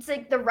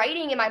like the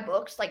writing in my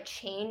books like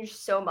changed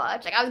so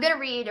much. Like I was gonna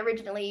read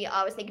originally,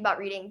 I was thinking about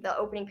reading the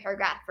opening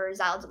paragraph for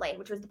Xylo's Lane,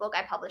 which was the book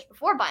I published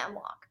before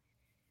Biounlock.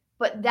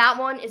 But that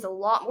one is a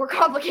lot more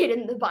complicated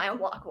than the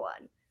Biounlock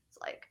one. It's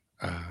like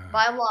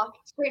Biounlock,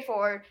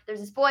 straightforward. There's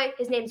this boy,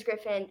 his name's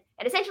Griffin,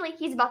 and essentially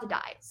he's about to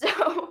die.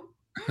 So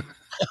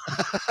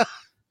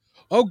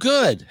oh,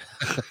 good.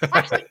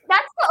 Actually,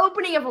 that's the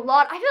opening of a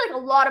lot. I feel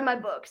like a lot of my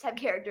books have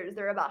characters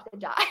that are about to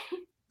die.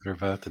 They're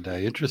about to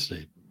die.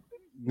 Interesting.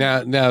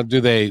 Now,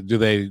 do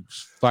they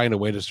find a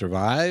way to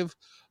survive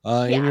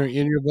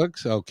in your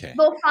books? Okay.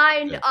 They'll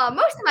find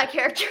most of my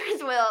characters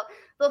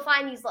they'll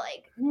find these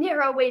like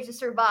narrow ways to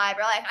survive.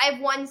 Or like I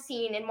have one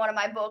scene in one of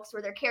my books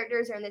where their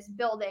characters are in this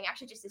building,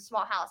 actually just this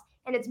small house,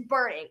 and it's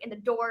burning, and the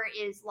door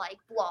is like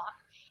blocked,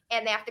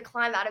 and they have to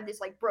climb out of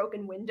this like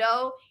broken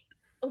window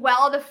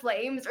while the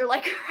flames are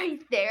like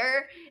right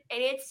there,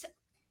 and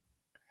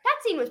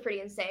that scene was pretty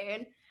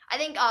insane. I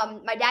think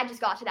my dad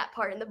just got to that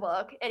part in the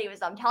book, and he was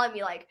telling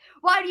me like,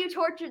 "Why do you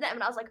torture them?"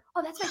 And I was like,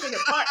 "Oh, that's my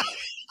favorite part."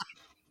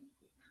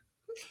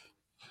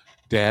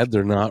 Dad,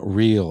 they're not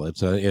real.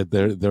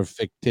 They're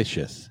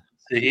fictitious.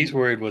 See, he's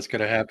worried what's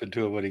going to happen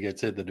to him when he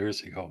gets in the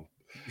nursing home.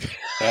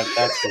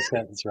 That's the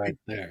sentence right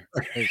there.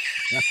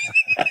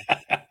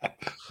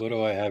 What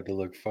do I have to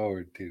look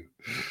forward to?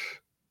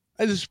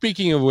 And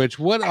speaking of which,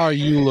 what are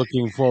you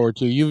looking forward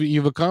to?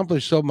 You've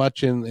accomplished so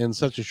much in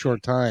such a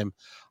short time.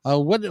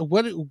 What do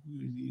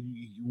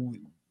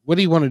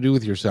you want to do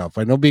with yourself?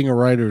 I know being a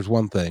writer is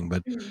one thing,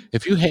 but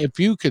if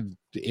you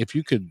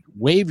could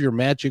wave your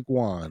magic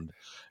wand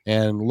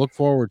and look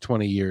forward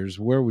 20 years,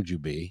 where would you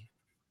be?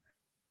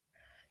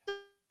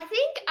 I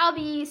think I'll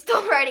be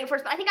still writing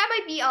first, but I think I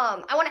might be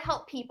I want to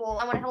help people.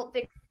 I want to help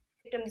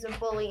victims of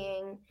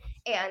bullying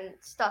and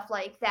stuff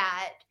like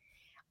that.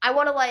 I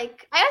want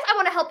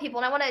to help people,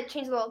 and I want to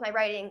change the world with my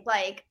writing.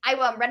 Like I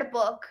read a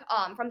book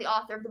from the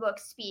author of the book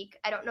Speak.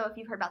 I don't know if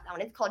you've heard about that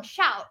one. It's called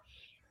Shout,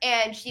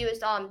 and she was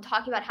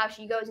talking about how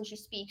she goes and she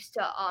speaks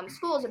to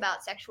schools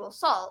about sexual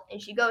assault,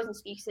 and she goes and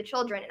speaks to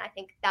children. And I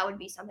think that would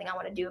be something I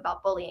want to do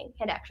about bullying,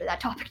 and actually that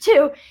topic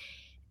too,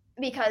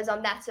 because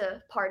that's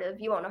a part of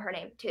You Won't Know Her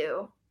Name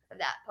too, of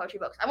that poetry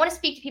book. So I want to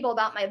speak to people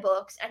about my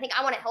books, and I think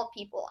I want to help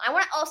people. I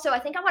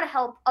think I want to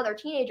help other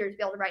teenagers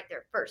be able to write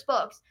their first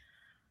books.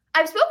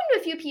 I've spoken to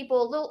a few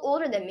people a little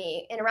older than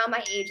me and around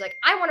my age, like,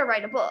 I want to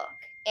write a book.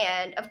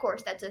 And of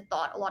course, that's a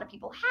thought a lot of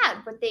people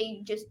have, but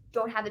they just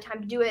don't have the time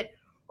to do it,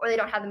 or they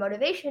don't have the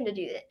motivation to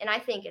do it. And I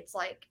think it's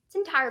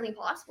entirely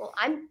possible.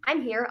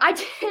 I'm here. I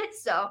did it.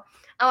 So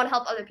I want to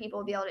help other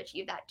people be able to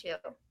achieve that too.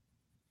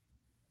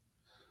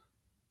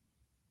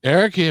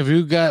 Eric, have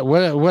you got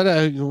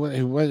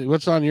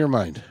what's on your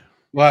mind?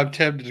 Well, I'm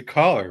tempted to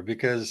call her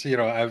because,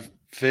 I've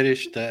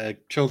finished a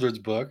children's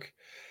book.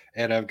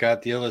 And I've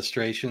got the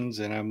illustrations,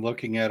 and I'm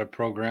looking at a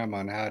program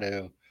on how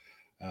to,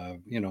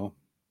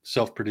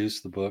 self-produce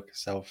the book,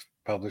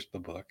 self-publish the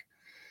book.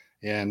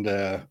 And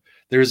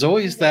there's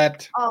always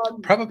that,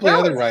 probably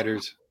other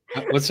writers.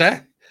 What's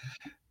that?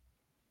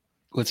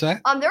 There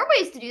are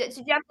ways to do that.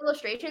 So do you have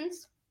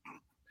illustrations?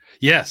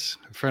 Yes.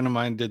 A friend of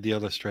mine did the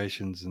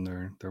illustrations, and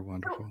they're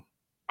wonderful.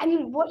 I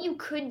mean, what you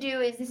could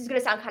do is, this is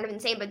going to sound kind of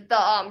insane, but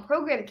the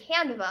program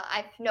Canva,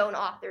 I've known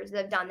authors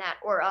that have done that,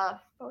 or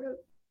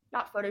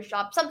not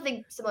Photoshop,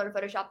 something similar to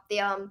Photoshop.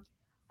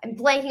 I'm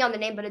blanking on the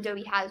name, but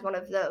Adobe has one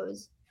of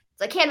those.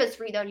 It's like Canva's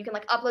free though, and you can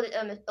upload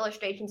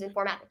illustrations and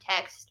format the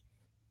text,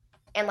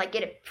 and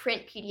get a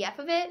print PDF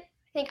of it.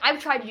 I think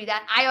I've tried to do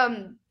that. I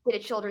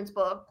did a children's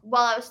book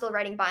while I was still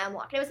writing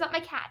Biounlock, and it was about my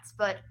cats.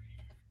 But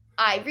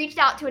I reached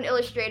out to an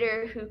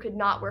illustrator who could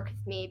not work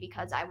with me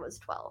because I was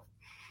 12.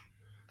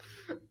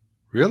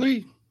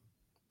 Really?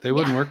 They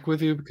wouldn't work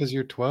with you because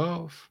you're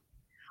 12?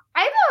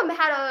 I've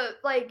had a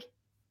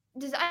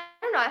design. I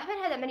don't know. I haven't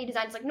had that many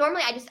designs. Like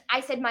normally,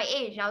 I said my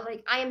age, and I was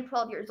like, I am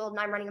 12 years old, and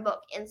I'm writing a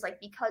book. And it's like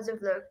because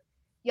of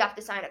you have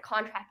to sign a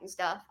contract and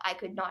stuff. I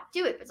could not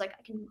do it. But it's like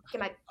I can get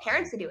my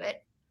parents to do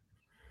it.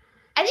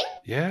 I think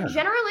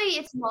generally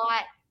it's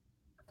not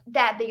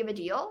that big of a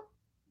deal.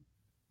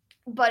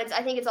 But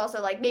I think it's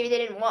also like maybe they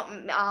didn't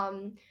want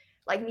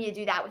like me to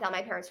do that without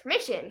my parents'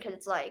 permission because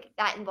it's like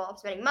that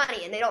involves spending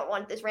money, and they don't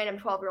want this random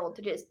 12-year-old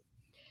to just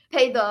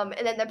pay them,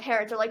 and then the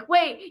parents are like,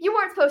 "Wait, you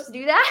weren't supposed to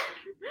do that.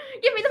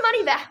 Give me the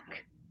money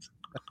back."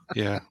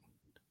 Yeah,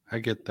 I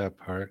get that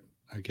part.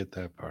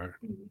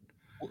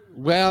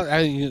 Well,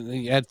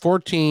 at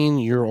 14,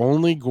 you're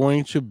only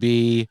going to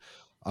be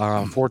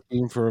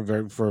 14 for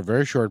a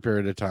very short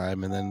period of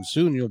time, and then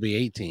soon you'll be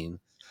 18,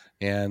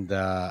 and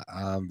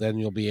then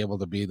you'll be able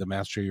to be the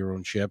master of your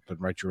own ship and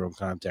write your own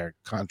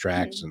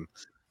contracts and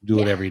do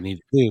whatever you need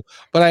to do.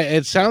 But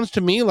it sounds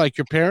to me like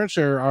your parents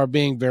are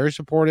being very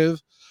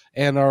supportive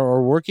and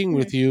are working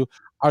with you.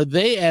 Are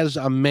they as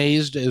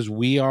amazed as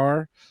we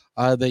are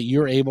that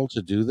you're able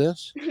to do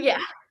this? Yeah.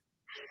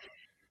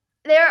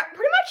 They're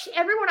pretty much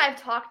everyone I've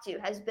talked to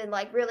has been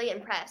like really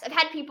impressed. I've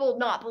had people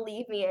not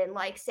believe me and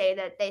like say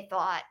that they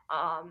thought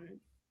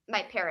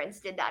my parents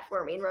did that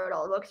for me and wrote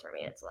all the books for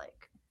me. It's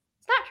like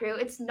it's not true.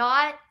 It's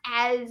not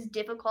as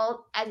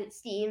difficult as it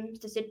seems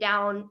to sit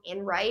down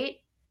and write.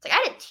 It's like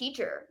I had a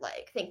teacher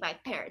like think my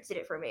parents did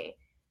it for me.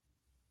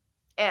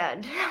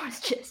 And I was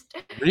just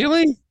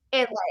really?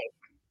 And like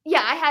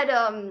yeah, I had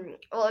it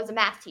was a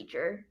math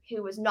teacher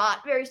who was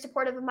not very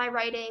supportive of my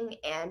writing,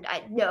 and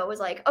I was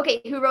like,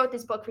 okay, who wrote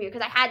this book for you?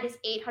 Because I had this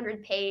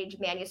 800-page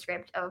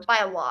manuscript of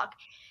Biowalk,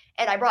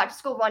 and I brought it to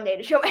school one day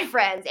to show my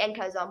friends, and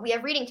because we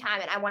have reading time,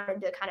 and I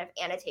wanted to kind of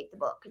annotate the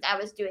book because I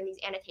was doing these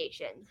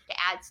annotations to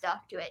add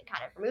stuff to it and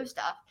kind of remove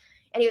stuff.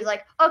 And he was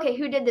like, okay,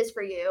 who did this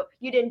for you?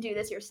 You didn't do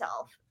this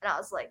yourself. And I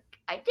was like,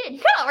 I did. He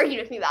kind of argued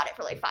with me about it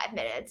for like 5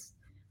 minutes.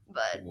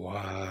 But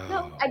wow.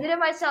 No, I did it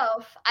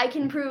myself. I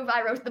can prove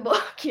I wrote the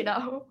book,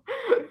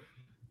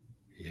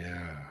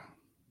 Yeah.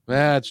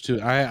 That's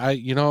too.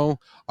 I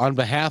on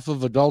behalf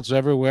of adults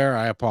everywhere,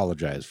 I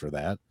apologize for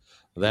that.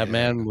 That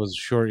man was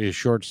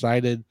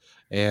short-sighted,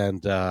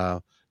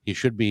 and he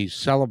should be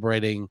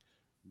celebrating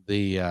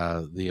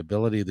the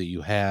ability that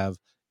you have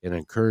and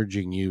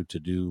encouraging you to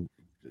do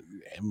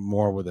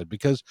more with it.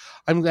 Because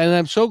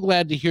I'm so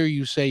glad to hear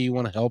you say you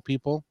want to help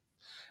people.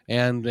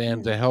 And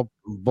to help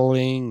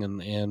bullying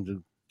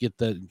and get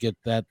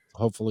that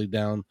hopefully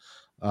down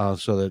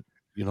so that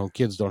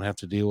kids don't have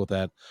to deal with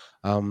that.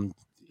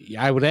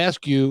 I would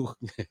ask you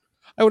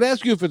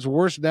if it's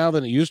worse now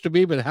than it used to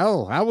be, but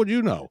how would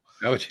you know?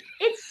 It's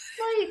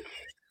like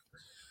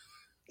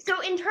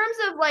so in terms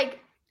of like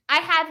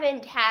I've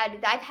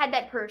had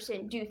that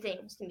person do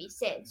things to me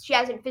since. She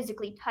hasn't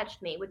physically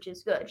touched me, which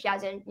is good. She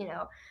hasn't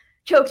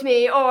choked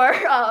me or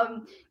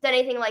done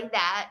anything like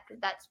that.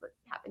 That's what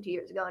happened 2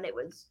 years ago, and it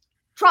was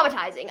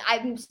traumatizing.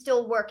 I'm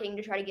still working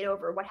to try to get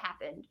over what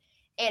happened,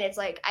 and it's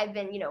like I've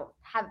been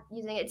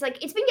using it. It's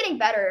like it's been getting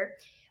better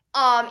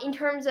in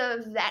terms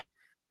of that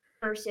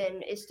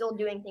person is still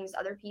doing things to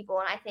other people,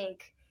 and I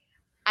think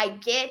I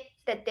get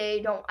that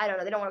they don't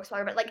want to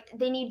explore, but like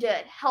they need to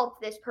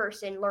help this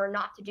person learn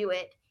not to do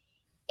it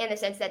in the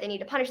sense that they need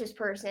to punish this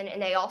person,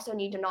 and they also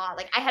need to not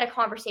like I had a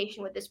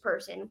conversation with this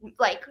person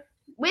like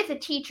with a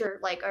teacher,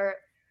 like a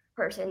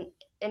person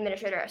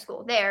administrator at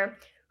school there,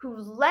 who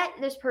let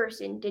this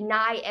person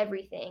deny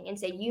everything and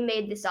say, you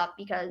made this up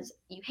because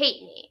you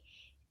hate me.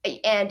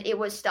 And it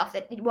wasn't stuff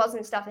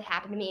that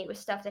happened to me. It was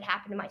stuff that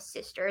happened to my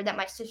sister, that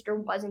my sister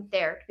wasn't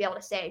there to be able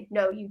to say,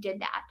 no, you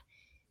did that.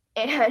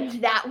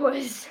 And that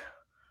was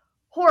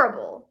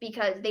horrible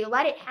because they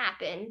let it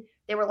happen.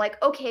 They were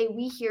like, okay,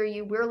 we hear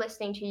you. We're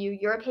listening to you.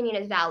 Your opinion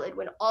is valid,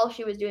 when all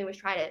she was doing was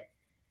trying to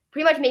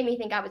pretty much make me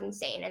think I was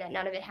insane and that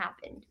none of it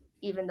happened,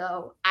 even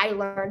though I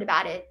learned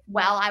about it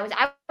while I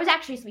was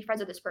actually used to be friends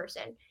with this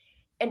person,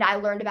 and I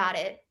learned about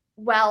it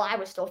while I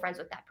was still friends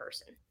with that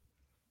person.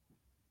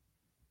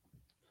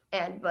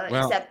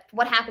 Except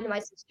what happened to my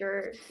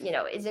sister,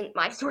 isn't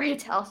my story to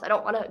tell, so I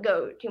don't want to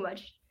go too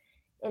much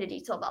into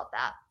detail about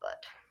that.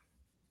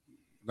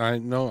 But I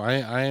know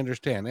I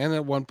understand, and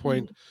at one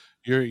point,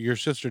 your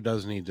sister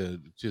does need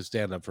to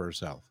stand up for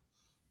herself.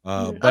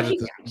 But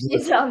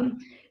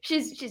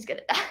she's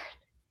good at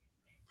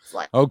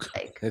that.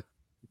 Okay.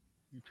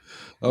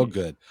 Oh,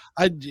 good.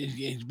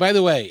 By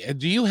the way,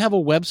 do you have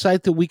a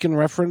website that we can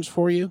reference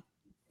for you?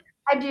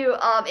 I do.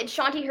 It's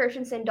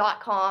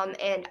shantihershenson.com,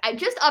 and I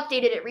just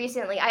updated it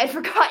recently. I had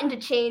forgotten to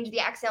change the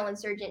Axel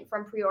Insurgent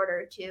from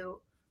pre-order to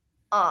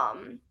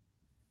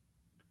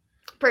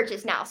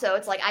purchase now. So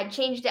it's like I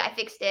changed it, I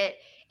fixed it,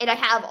 and I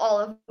have all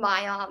of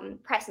my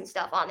press and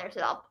stuff on there.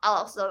 So I'll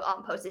also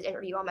post this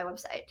interview on my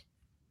website.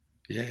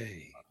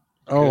 Yay.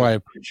 Oh, good. I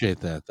appreciate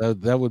that.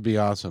 That would be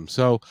awesome.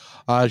 So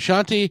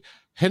Shanti,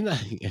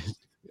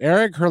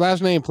 Eric, her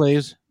last name,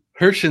 please.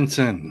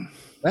 Hershenson.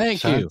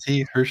 Thank you.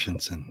 Shanti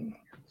Hershenson.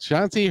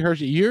 Shanti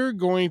Hershenson. You're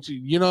going to,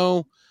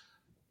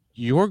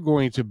 you're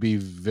going to be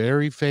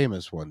very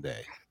famous one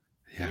day.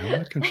 Yeah, I'm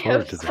looking I forward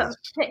hope to so. this.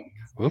 Thanks.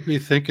 We'll be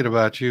thinking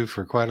about you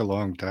for quite a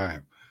long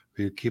time.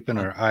 We're keeping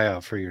our eye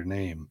out for your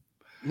name.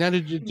 Now,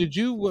 did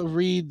you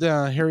read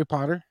Harry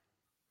Potter?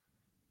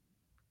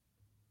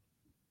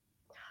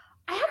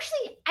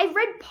 I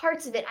read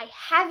parts of it. I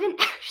haven't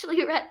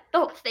actually read the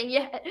whole thing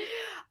yet.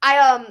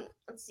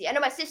 Let's see. I know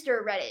my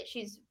sister read it.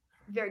 She's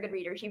a very good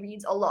reader. She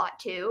reads a lot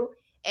too,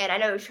 and I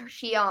know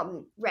she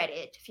read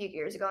it a few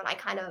years ago, and I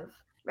kind of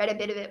read a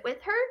bit of it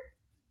with her.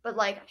 But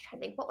like, I'm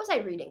trying to think, what was I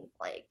reading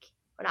like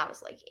when I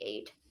was like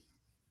 8?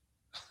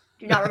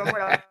 Do not remember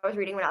what I was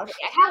reading when I was 8.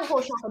 I have a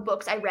whole shelf of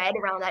books I read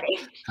around that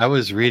age. I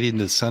was reading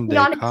the Sunday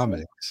Not-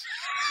 comics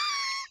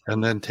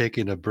and then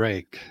taking a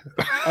break.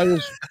 I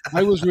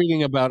was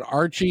reading about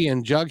Archie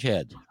and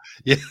Jughead.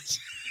 Yes.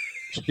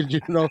 Did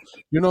you know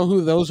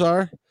who those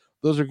are?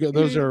 Those are good.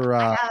 Those are.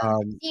 I've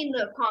seen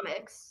the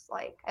comics.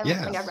 Like, I don't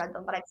think Yes. I've read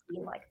them, but I've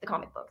seen like the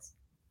comic books.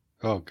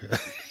 Oh, good.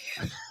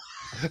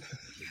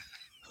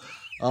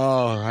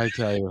 Oh, I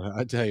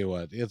tell you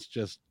what, it's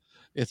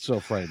so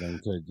frightening.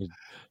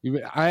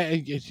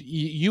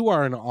 You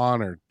are an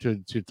honor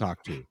to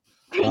talk to.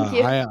 Thank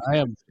you. I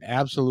am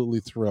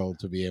absolutely thrilled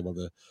to be able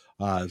to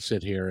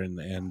sit here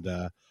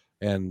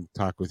and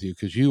talk with you,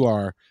 because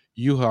you're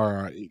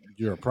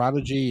a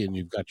prodigy and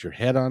you've got your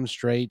head on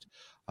straight.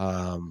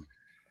 I'm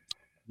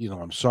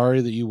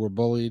sorry that you were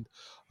bullied,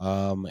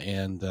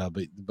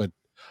 but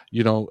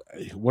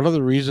one of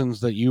the reasons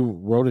that you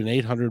wrote an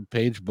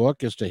 800-page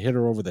book is to hit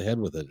her over the head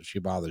with it if she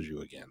bothers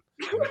you again.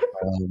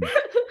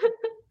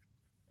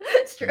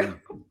 It's true.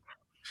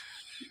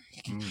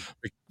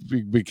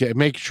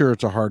 Make sure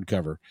it's a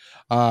hardcover,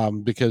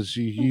 because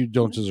you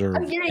don't deserve.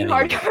 I'm getting any of it.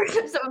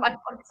 hardcovers of some of my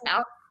books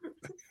now.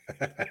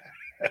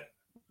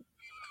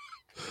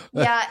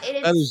 Yeah,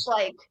 it That is is-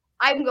 like,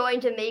 I'm going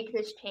to make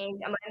this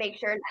change. I'm going to make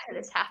sure that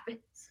this happens.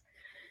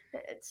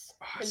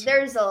 Awesome.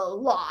 There's a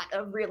lot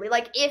of really,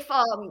 like, if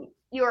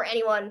you or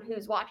anyone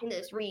who's watching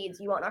this reads,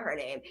 you won't know her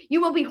name, you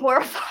will be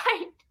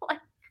horrified. Like,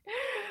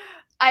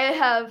 I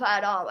have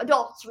had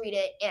adults read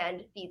it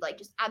and be like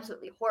just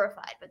absolutely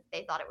horrified, but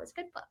they thought it was a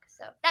good book,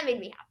 so that made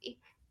me happy.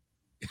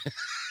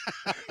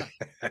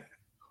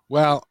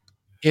 Well,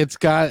 it's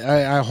got.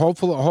 I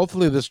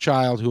hopefully this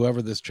child,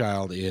 whoever this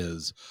child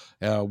is,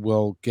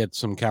 will get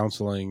some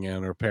counseling,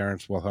 and her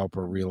parents will help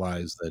her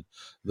realize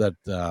that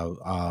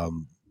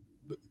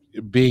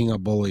being a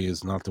bully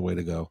is not the way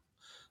to go.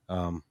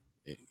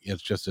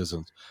 It just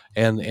isn't,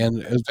 and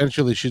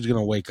eventually she's going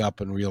to wake up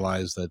and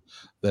realize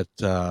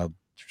that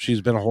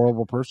she's been a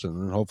horrible person,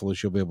 and hopefully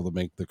she'll be able to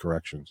make the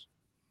corrections.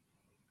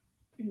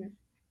 Mhm.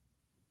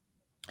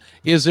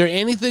 Is there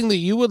anything that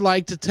you would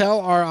like to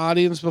tell our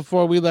audience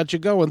before we let you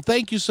go? And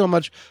thank you so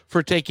much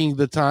for taking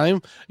the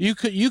time. You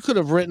could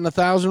have written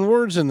 1,000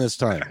 words in this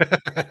time.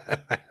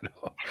 I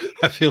know.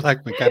 I feel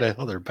like we kind of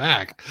held her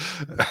back.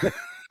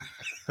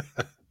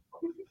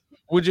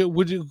 Would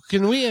you?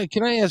 Can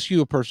I ask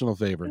you a personal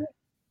favor?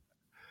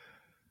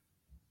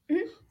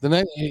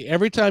 Mhm.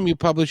 Every time you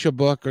publish a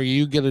book or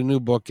you get a new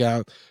book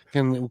out,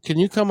 can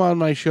you come on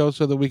my show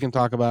so that we can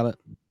talk about it?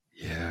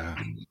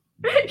 Yeah.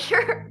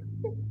 Sure.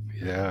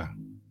 Yeah.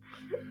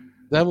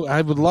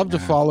 I would love to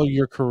Yeah. follow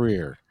your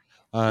career,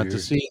 to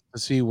You're-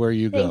 see where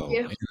you Thank go.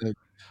 you. And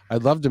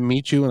I'd love to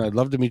meet you, and I'd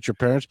love to meet your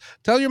parents.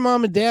 Tell your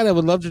mom and dad I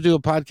would love to do a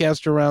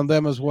podcast around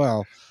them as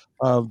well,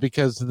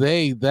 because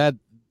Okay.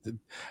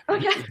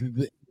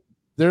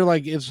 they're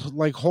like, it's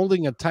like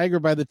holding a tiger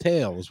by the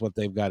tail is what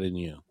they've got in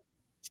you.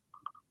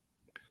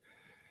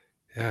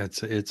 Yeah,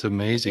 it's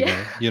amazing.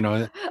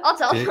 Yeah. I'll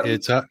tell them.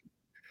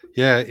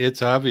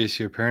 It's obvious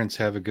your parents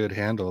have a good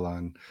handle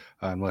on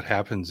what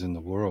happens in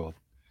the world.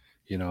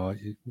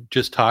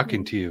 Just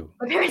talking to you.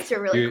 My parents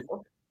are really you-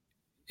 cool.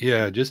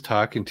 Yeah, just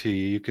talking to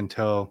you, you can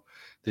tell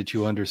that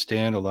you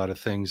understand a lot of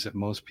things that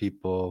most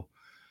people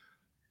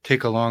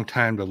take a long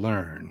time to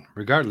learn,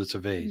 regardless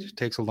of age. It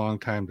takes a long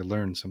time to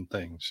learn some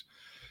things.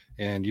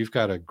 And you've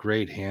got a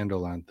great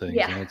handle on things.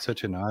 Yeah. And it's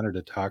such an honor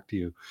to talk to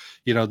you.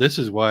 This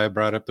is why I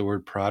brought up the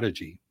word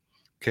prodigy.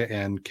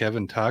 And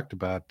Kevin talked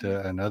about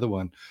another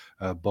one,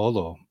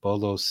 Bolo.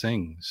 Bolo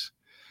sings.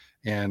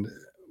 And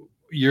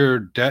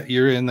you're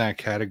in that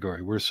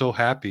category. We're so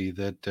happy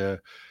that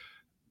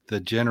the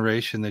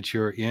generation that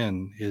you're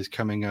in is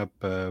coming up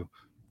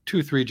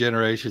 2-3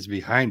 generations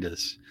behind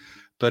us,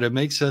 but it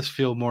makes us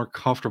feel more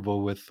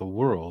comfortable with the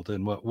world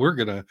and what we're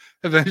going to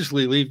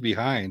eventually leave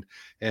behind.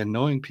 And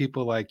knowing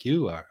people like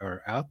you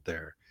are out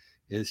there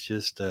is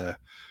just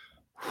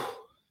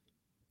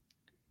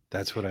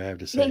that's what I have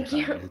to say. Thank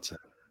you. about it. It's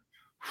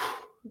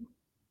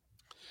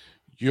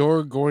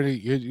You're going to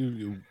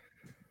you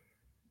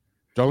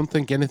don't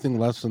think anything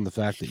less than the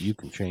fact that you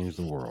can change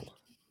the world,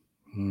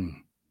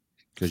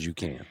 because you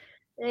can.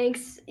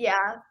 Thanks.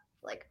 Yeah.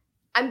 Like,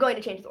 I'm going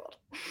to change the world.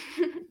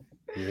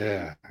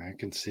 yeah, I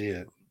can see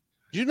it.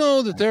 Do you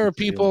know that there are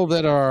can feel people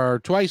that are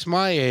twice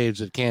my age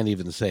that can't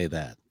even say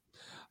that?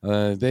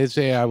 They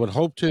say, I would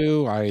hope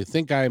to, I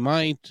think I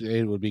might,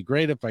 it would be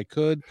great if I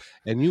could.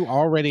 And you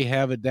already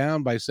have it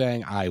down by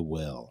saying, I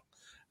will.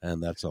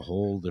 and that's a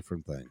whole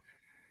different thing.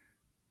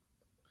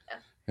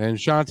 And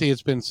Shanti,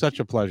 it's been such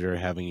a pleasure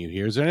having you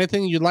here. Is there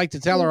anything you'd like to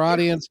tell our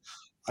audience?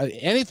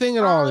 Anything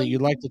at all that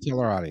you'd like to tell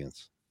our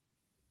audience?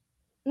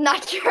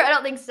 Not sure. I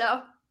don't think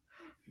so.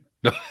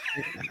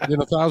 In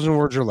 1,000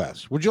 words or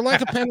less. Would you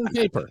like a pen and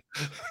paper?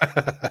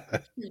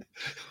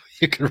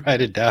 You can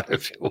write it down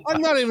if you want.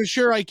 I'm not even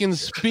sure I can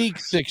speak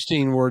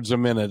 16 words a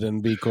minute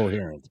and be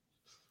coherent.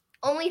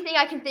 Only thing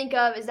I can think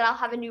of is that I'll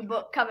have a new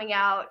book coming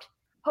out,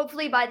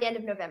 hopefully by the end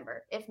of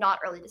November, if not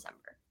early December.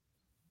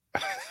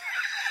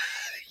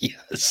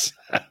 Yes.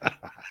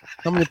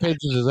 How many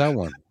pages is that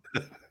one?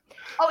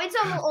 Oh, it's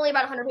only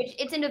about 100 pages.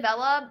 It's in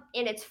novella,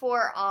 and it's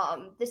for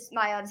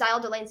my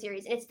Xyle Delane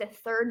series, and it's the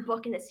third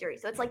book in the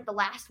series, so it's like the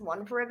last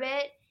one for a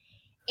bit.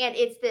 And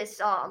it's this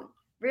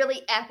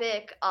really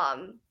epic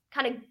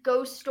kind of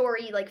ghost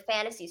story, like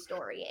fantasy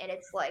story, and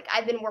it's like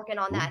I've been working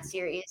on that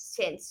series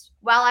since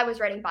while I was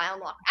writing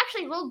Biounlock,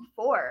 actually a little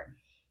before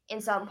in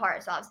some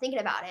parts. So I was thinking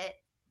about it,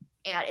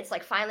 and it's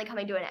like finally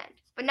coming to an end.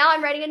 But now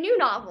I'm writing a new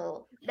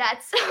novel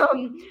that's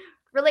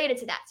related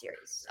to that series.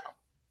 So.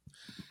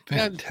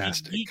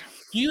 Fantastic.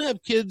 Do you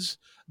have kids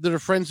that are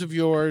friends of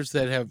yours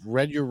that have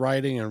read your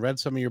writing and read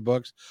some of your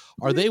books?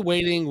 Are they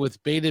waiting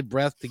with bated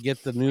breath to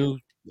get the new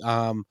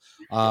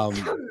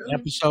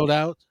episode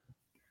out?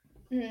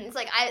 It's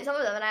like some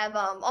of them, and I have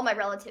all my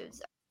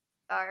relatives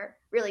are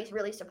really,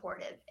 really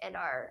supportive and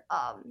are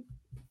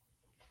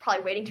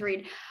probably waiting to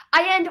read.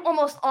 I end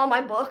almost all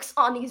my books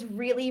on these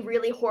really,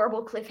 really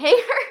horrible cliffhangers.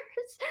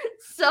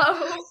 So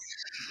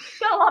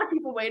got a lot of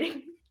people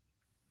waiting.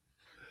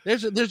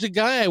 There's a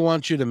guy I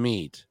want you to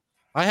meet.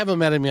 I haven't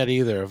met him yet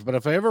either, but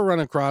if I ever run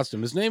across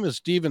him, his name is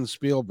Steven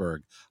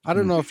Spielberg. I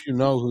don't know if you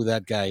know who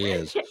that guy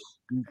is,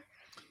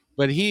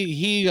 but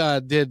he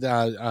did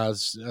a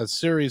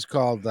series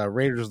called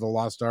Raiders of the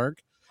Lost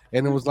Ark,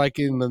 and it was like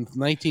in the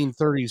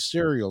 1930s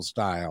serial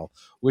style,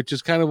 which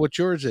is kind of what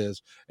yours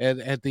is. And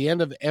at the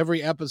end of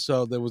every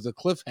episode, there was a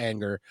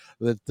cliffhanger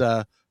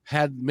that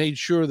had made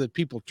sure that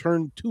people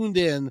tuned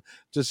in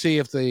to see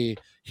if the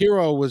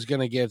hero was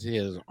going to get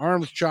his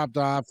arms chopped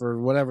off or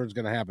whatever is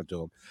going to happen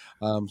to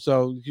him.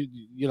 So,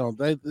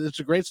 it's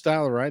a great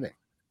style of writing.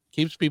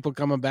 Keeps people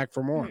coming back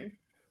for more.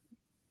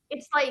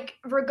 It's like,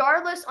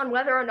 regardless on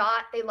whether or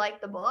not they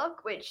like the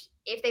book, which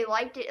if they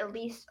liked it at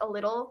least a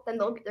little, then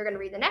they're going to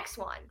read the next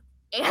one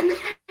and the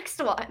next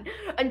one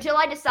until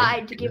I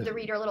decide to give the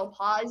reader a little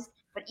pause.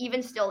 But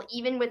even still,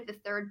 even with the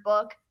third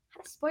book,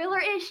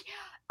 spoiler-ish,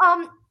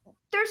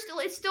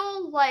 it's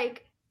still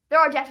like, there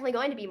are definitely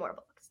going to be more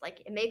books.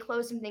 Like, it may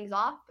close some things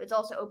off, but it's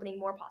also opening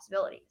more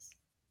possibilities.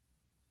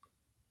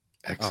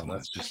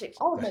 Excellent. Actually,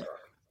 all of them.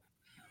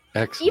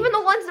 Excellent. Even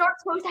the ones that aren't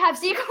supposed to have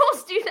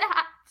sequels do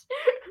that.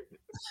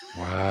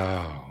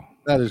 Wow.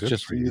 That is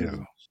just for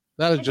you.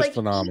 That is just like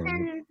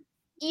phenomenal.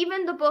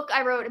 Even the book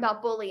I wrote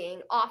about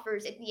bullying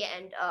offers at the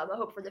end a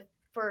hope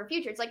for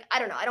future. It's like, I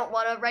don't know. I don't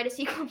want to write a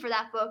sequel for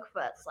that book,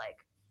 but it's like,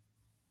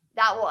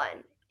 that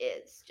one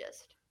is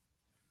just...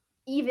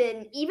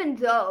 Even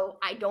though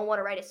I don't want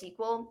to write a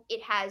sequel,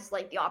 it has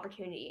like the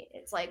opportunity.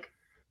 It's like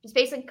just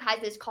basically has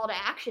this call to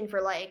action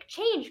for like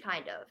change,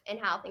 kind of, and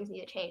how things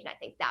need to change. And I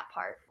think that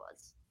part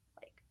was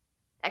like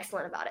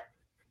excellent about it.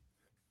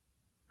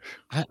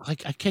 I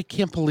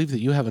can't believe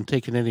that you haven't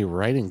taken any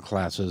writing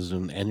classes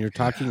and you're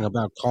talking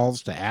about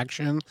calls to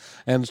action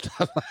and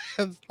stuff.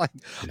 It's like,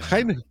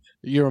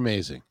 you're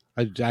amazing.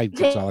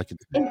 That's all I can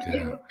think.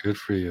 Yeah, good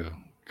for you.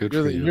 Good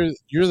for you.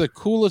 You're the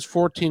coolest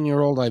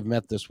 14-year-old I've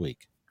met this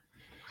week.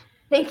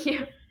 Thank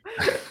you.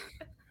 I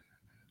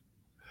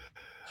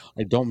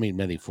don't meet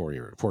many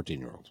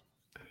 14-year-olds,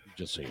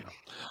 just so you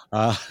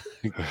know.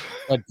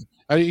 But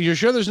are you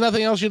sure there's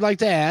nothing else you'd like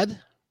to add?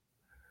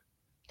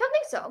 Don't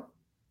think so.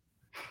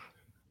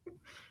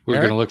 We're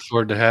going to look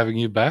forward to having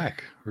you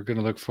back.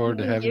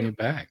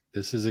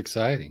 This is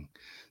exciting.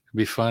 It'll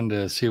be fun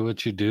to see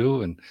what you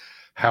do and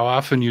how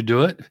often you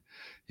do it.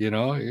 You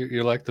know,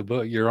 you're like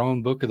your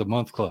own book of the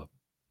month club.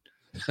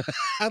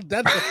 I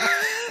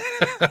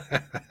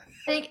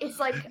think it's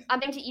like I'm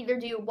going to either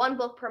do one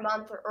book per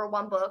month or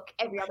one book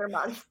every other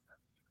month.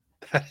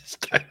 That's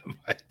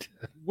dynamite.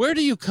 Where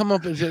do you come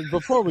up with it?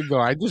 Before we go,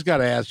 I just got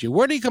to ask you,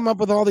 where do you come up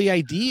with all the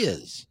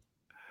ideas?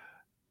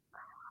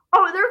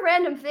 Oh, they're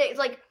random things.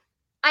 Like,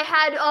 I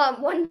had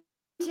one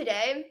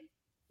today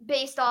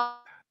based off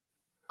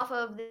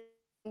of the,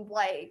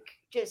 like,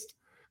 just,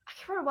 I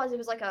can't remember what it was. It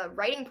was like a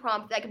writing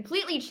prompt that I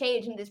completely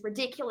changed into this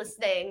ridiculous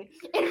thing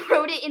and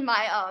wrote it in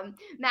my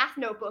math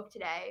notebook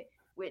today,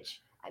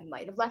 which I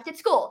might have left at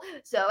school.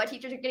 So a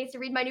teacher gets to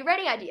read my new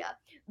writing idea.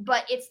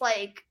 But it's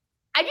like,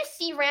 I just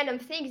see random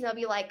things and I'll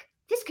be like,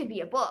 this could be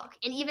a book.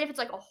 And even if it's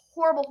like a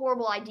horrible,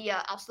 horrible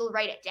idea, I'll still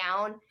write it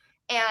down.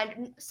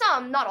 And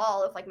some, not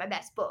all of like my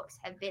best books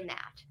have been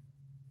that.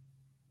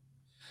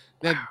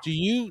 Now,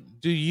 do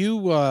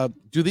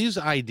these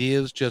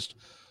ideas just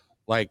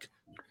like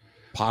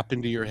pop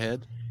into your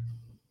head?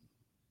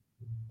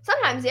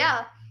 Sometimes,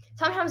 yeah.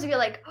 Sometimes I feel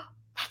like, oh,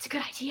 that's a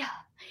good idea.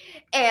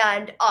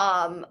 And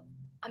I'm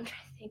trying to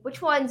think,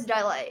 which ones did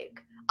I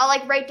like? I'll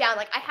like write down,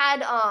 like I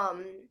had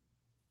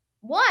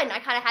one, I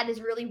kind of had this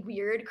really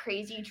weird,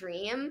 crazy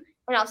dream,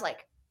 and I was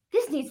like,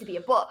 this needs to be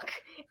a book.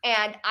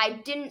 And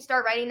I didn't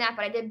start writing that,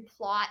 but I did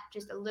plot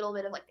just a little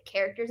bit of like the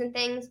characters and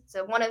things.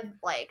 So one of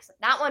like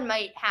that one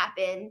might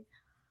happen. I'm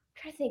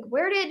trying to think,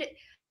 where did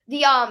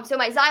the so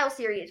my Xyle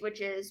series, which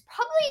is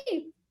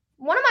probably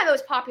one of my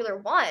most popular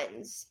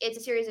ones. It's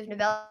a series of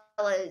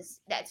novellas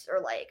that's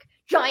are like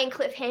giant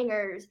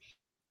cliffhangers,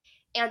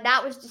 and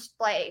that was just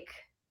like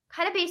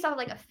kind of based off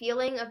like a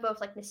feeling of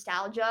both like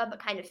nostalgia but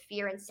kind of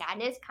fear and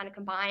sadness kind of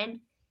combined,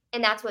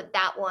 and that's what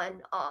that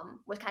one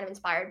was kind of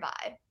inspired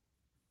by.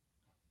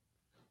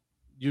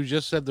 You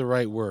just said the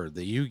right word,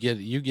 that you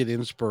get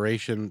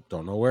inspiration.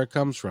 Don't know where it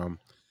comes from,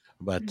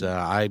 but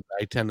I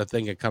tend to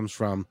think it comes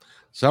from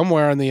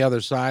somewhere on the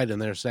other side,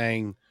 and they're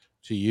saying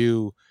to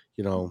you,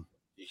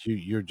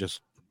 you're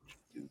just,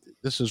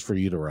 this is for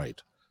you to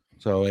write.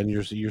 So, and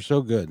you're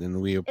so good,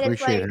 and we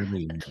appreciate and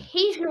it's like,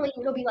 occasionally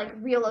there'll be like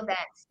real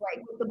events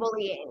like with the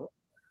bullying,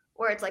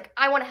 where it's like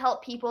I want to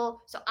help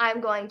people, so I'm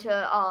going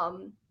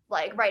to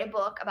like write a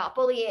book about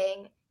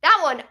bullying. That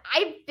one,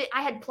 I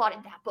had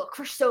plotted that book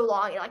for so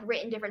long and like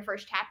written different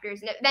first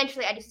chapters, and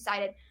eventually I just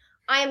decided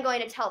I am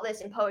going to tell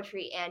this in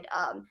poetry. And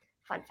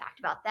fun fact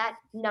about that,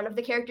 none of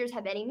the characters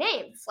have any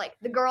names. Like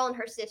the girl and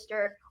her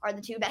sister are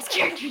the two best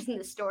characters in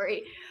the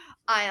story.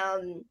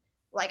 I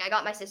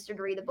got my sister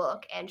to read the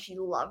book and she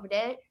loved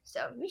it,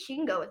 so she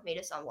can go with me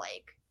to some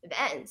like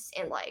events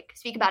and like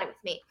speak about it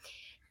with me.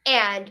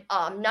 And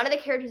none of the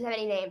characters have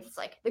any names. It's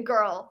like the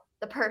girl,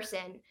 the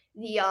person,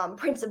 the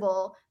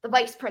principal, the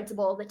vice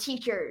principal, the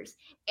teachers,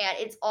 and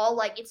it's all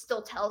like it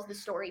still tells the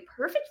story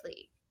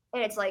perfectly.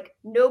 And it's like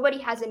nobody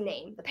has a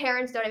name. The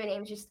parents don't have a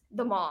name. It's just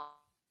the mom,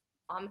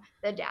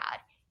 the dad,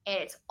 and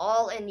it's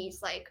all in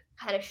these like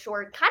kind of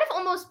short, kind of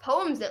almost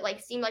poems that like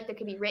seem like they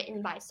could be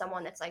written by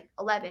someone that's like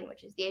 11,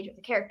 which is the age of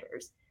the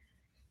characters.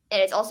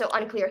 And it's also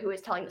unclear who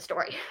is telling the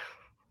story.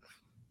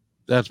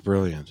 That's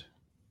brilliant.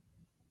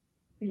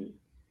 Mhm.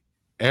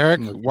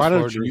 Eric,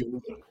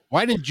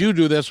 why did you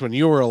do this when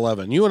you were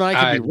 11? You and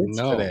I could be rich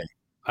today.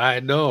 I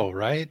know,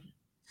 right?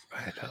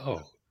 I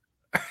know.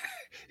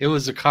 It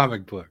was the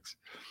comic books.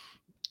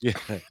 Yeah.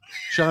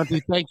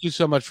 Shanti, thank you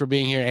so much for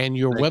being here. And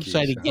your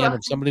website again,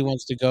 if somebody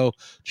wants to go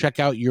check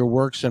out your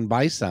works and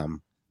buy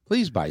some,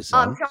 please buy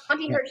some.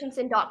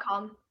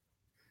 ShantiHutchinson.com.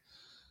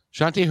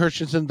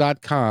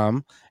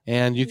 ShantiHutchinson.com,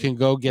 and you can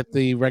go get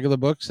the regular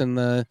books and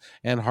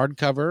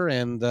hardcover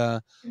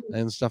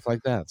and stuff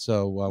like that.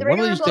 So one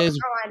of these days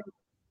on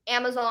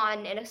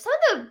Amazon, and some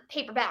of the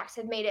paperbacks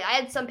have made it. I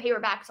had some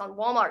paperbacks on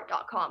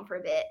Walmart.com for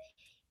a bit,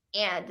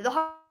 and the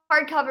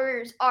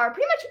hardcovers are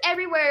pretty much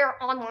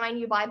everywhere online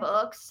you buy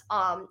books.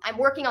 I'm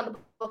working on the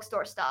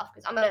bookstore stuff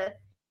because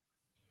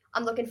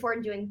I'm looking forward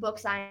to doing book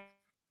signing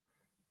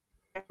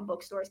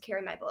bookstores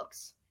carry my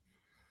books.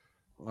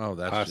 Oh,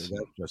 that's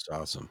just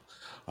awesome.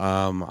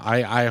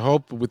 I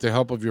hope with the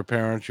help of your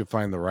parents, you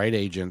find the right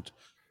agent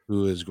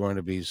who is going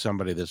to be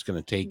somebody that's going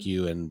to take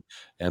you and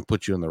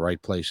put you in the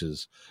right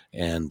places.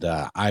 And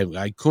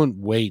I couldn't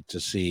wait to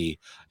see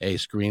a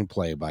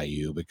screenplay by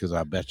you, because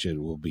I bet you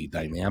it will be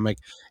dynamic,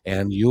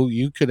 and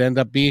you could end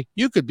up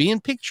you could be in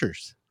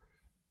pictures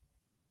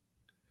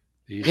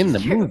in the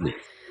movie.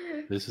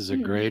 This is a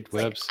great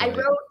website. I wrote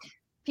a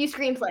few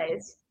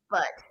screenplays,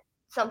 but at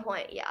some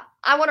point, yeah,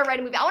 I want to write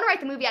a movie. I want to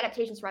write the movie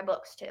adaptations for my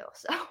books too.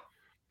 So.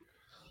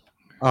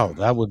 Oh,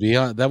 that would be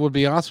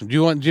awesome. Do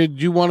you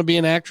want to be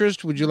an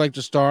actress? Would you like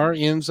to star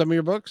in some of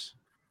your books?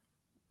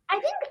 I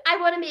think I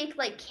want to make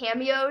like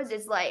cameos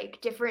as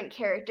like different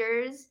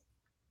characters,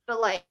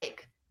 but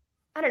like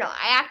I don't know.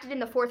 I acted in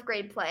the 4th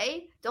grade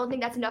play. Don't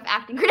think that's enough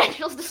acting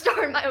credentials to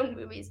star in my own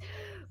movies,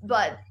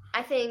 but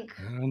I think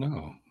I don't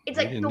know. It's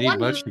like you didn't need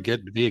much to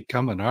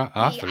become an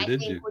author,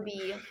 did you? Would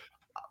be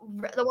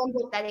the one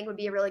book that I think would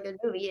be a really good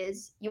movie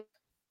is you.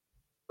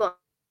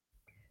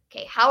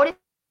 Okay, how did?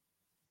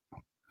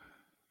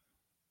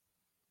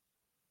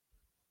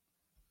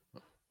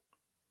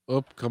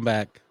 Oh, come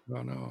back.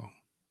 Oh no.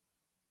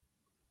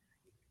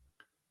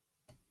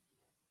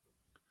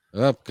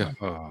 Up,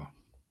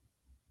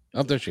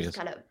 there she is.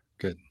 Kind of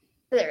good.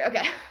 There,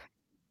 okay.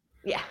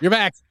 Yeah, you're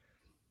back.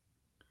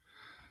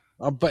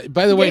 But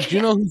by the way, do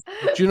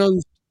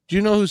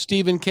you know who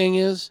Stephen King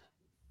is?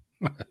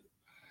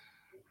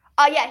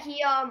 Yeah,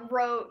 he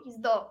wrote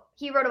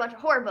a bunch of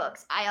horror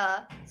books.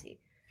 Let's see.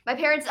 My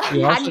parents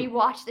had me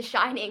watch The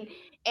Shining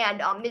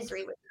and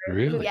Misery with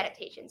their movie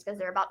adaptations because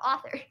they're about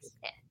authors.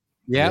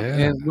 Yeah,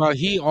 and well,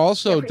 he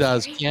also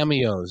does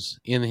cameos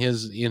in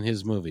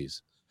his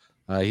movies.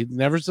 He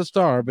never's the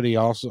star, but he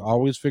also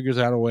always figures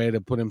out a way to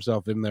put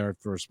himself in there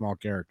for a small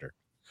character.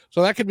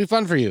 So that could be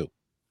fun for you.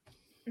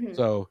 Mm-hmm.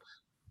 So,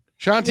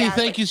 Shanti,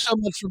 thank you so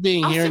much for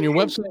being here. And your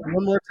website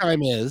one more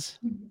time is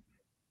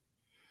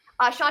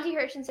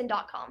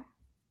ShantiHutchinson.com.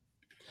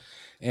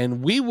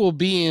 And we will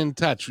be in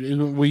touch.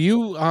 Will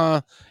you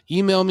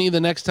email me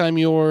the next time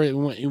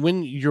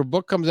when your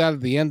book comes out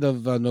at the end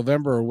of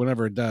November or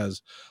whenever it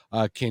does?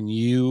 Can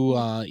you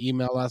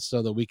email us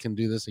so that we can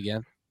do this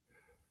again?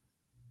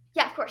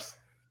 Yeah, of course.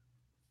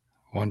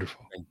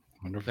 Wonderful.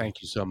 Wonderful.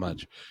 Thank you so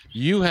much.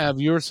 You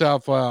have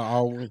yourself.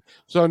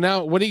 So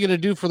now, what are you going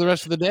to do for the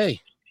rest of the day?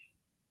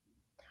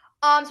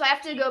 So I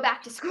have to go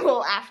back to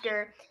school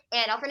after,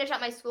 and I'll finish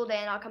up my school day,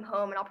 and I'll come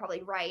home, and I'll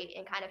probably write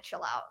and kind of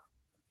chill out.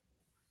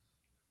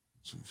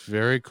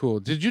 Very cool.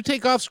 Did you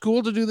take off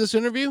school to do this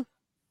interview?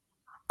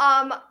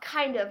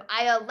 Kind of.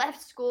 I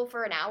left school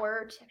for an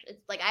hour.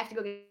 It's like I have to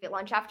go get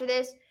lunch after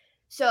this.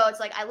 So it's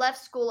like I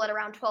left school at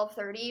around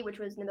 12:30, which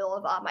was in the middle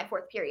of my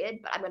fourth period,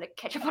 but I'm going to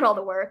catch up on all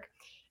the work.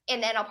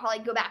 And then I'll probably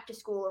go back to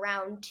school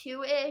around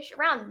 2-ish, not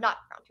around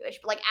 2-ish,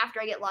 but like after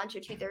I get lunch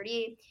at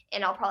 2:30.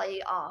 And I'll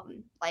probably,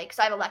 because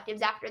I have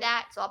electives after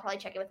that. So I'll probably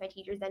check in with my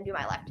teachers, then do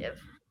my elective.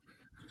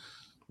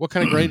 What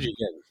kind of grades you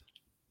get?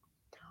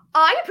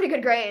 I get pretty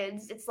good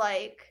grades. It's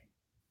like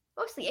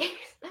mostly A's.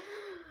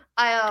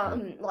 I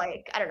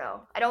don't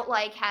know. I don't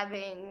like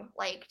having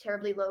like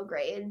terribly low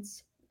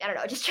grades. I don't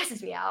know. It just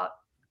stresses me out.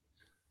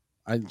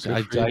 I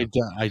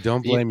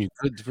don't blame you.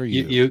 Good for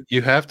you.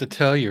 You have to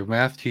tell your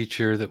math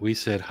teacher that we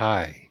said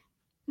hi.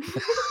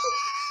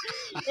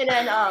 And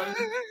then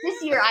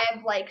this year I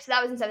have so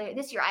that was in 7th grade.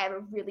 This year I have a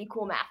really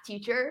cool math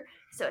teacher.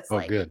 So it's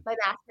good. My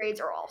math grades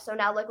are also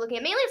now looking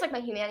at mainly it's like my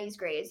humanities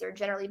grades. They're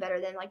generally better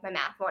than like my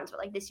math ones. But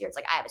like this year it's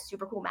like I have a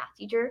super cool math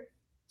teacher.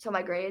 So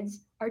my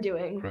grades are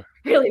doing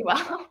really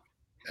well.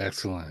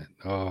 Excellent.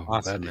 Oh,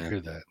 awesome, glad to hear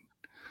that.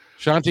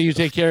 Shanta, you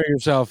take care of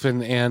yourself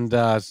and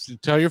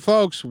tell your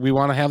folks we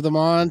want to have them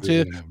on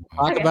to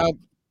talk about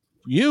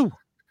you.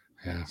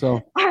 Yeah.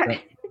 So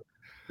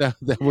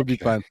that would be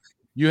fun.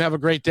 You have a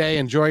great day.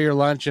 Enjoy your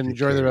lunch and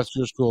enjoy the rest of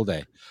your school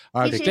day.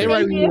 All right, stay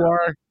right where you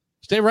are.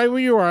 Stay right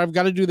where you are. I've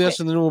got to do this,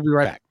 and then we'll be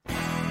right back.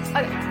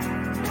 Okay.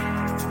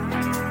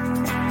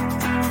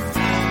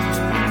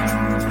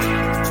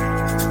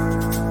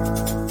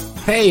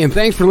 Hey, and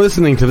thanks for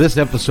listening to this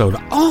episode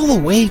all the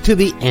way to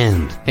the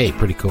end. Hey,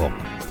 pretty cool.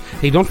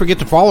 Hey, don't forget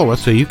to follow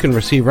us so you can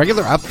receive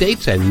regular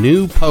updates and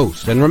new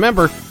posts. And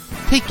remember,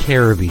 take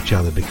care of each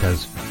other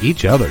because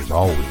each other's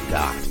all we've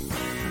got.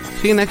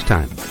 See you next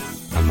time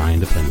on My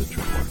Independence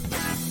Report.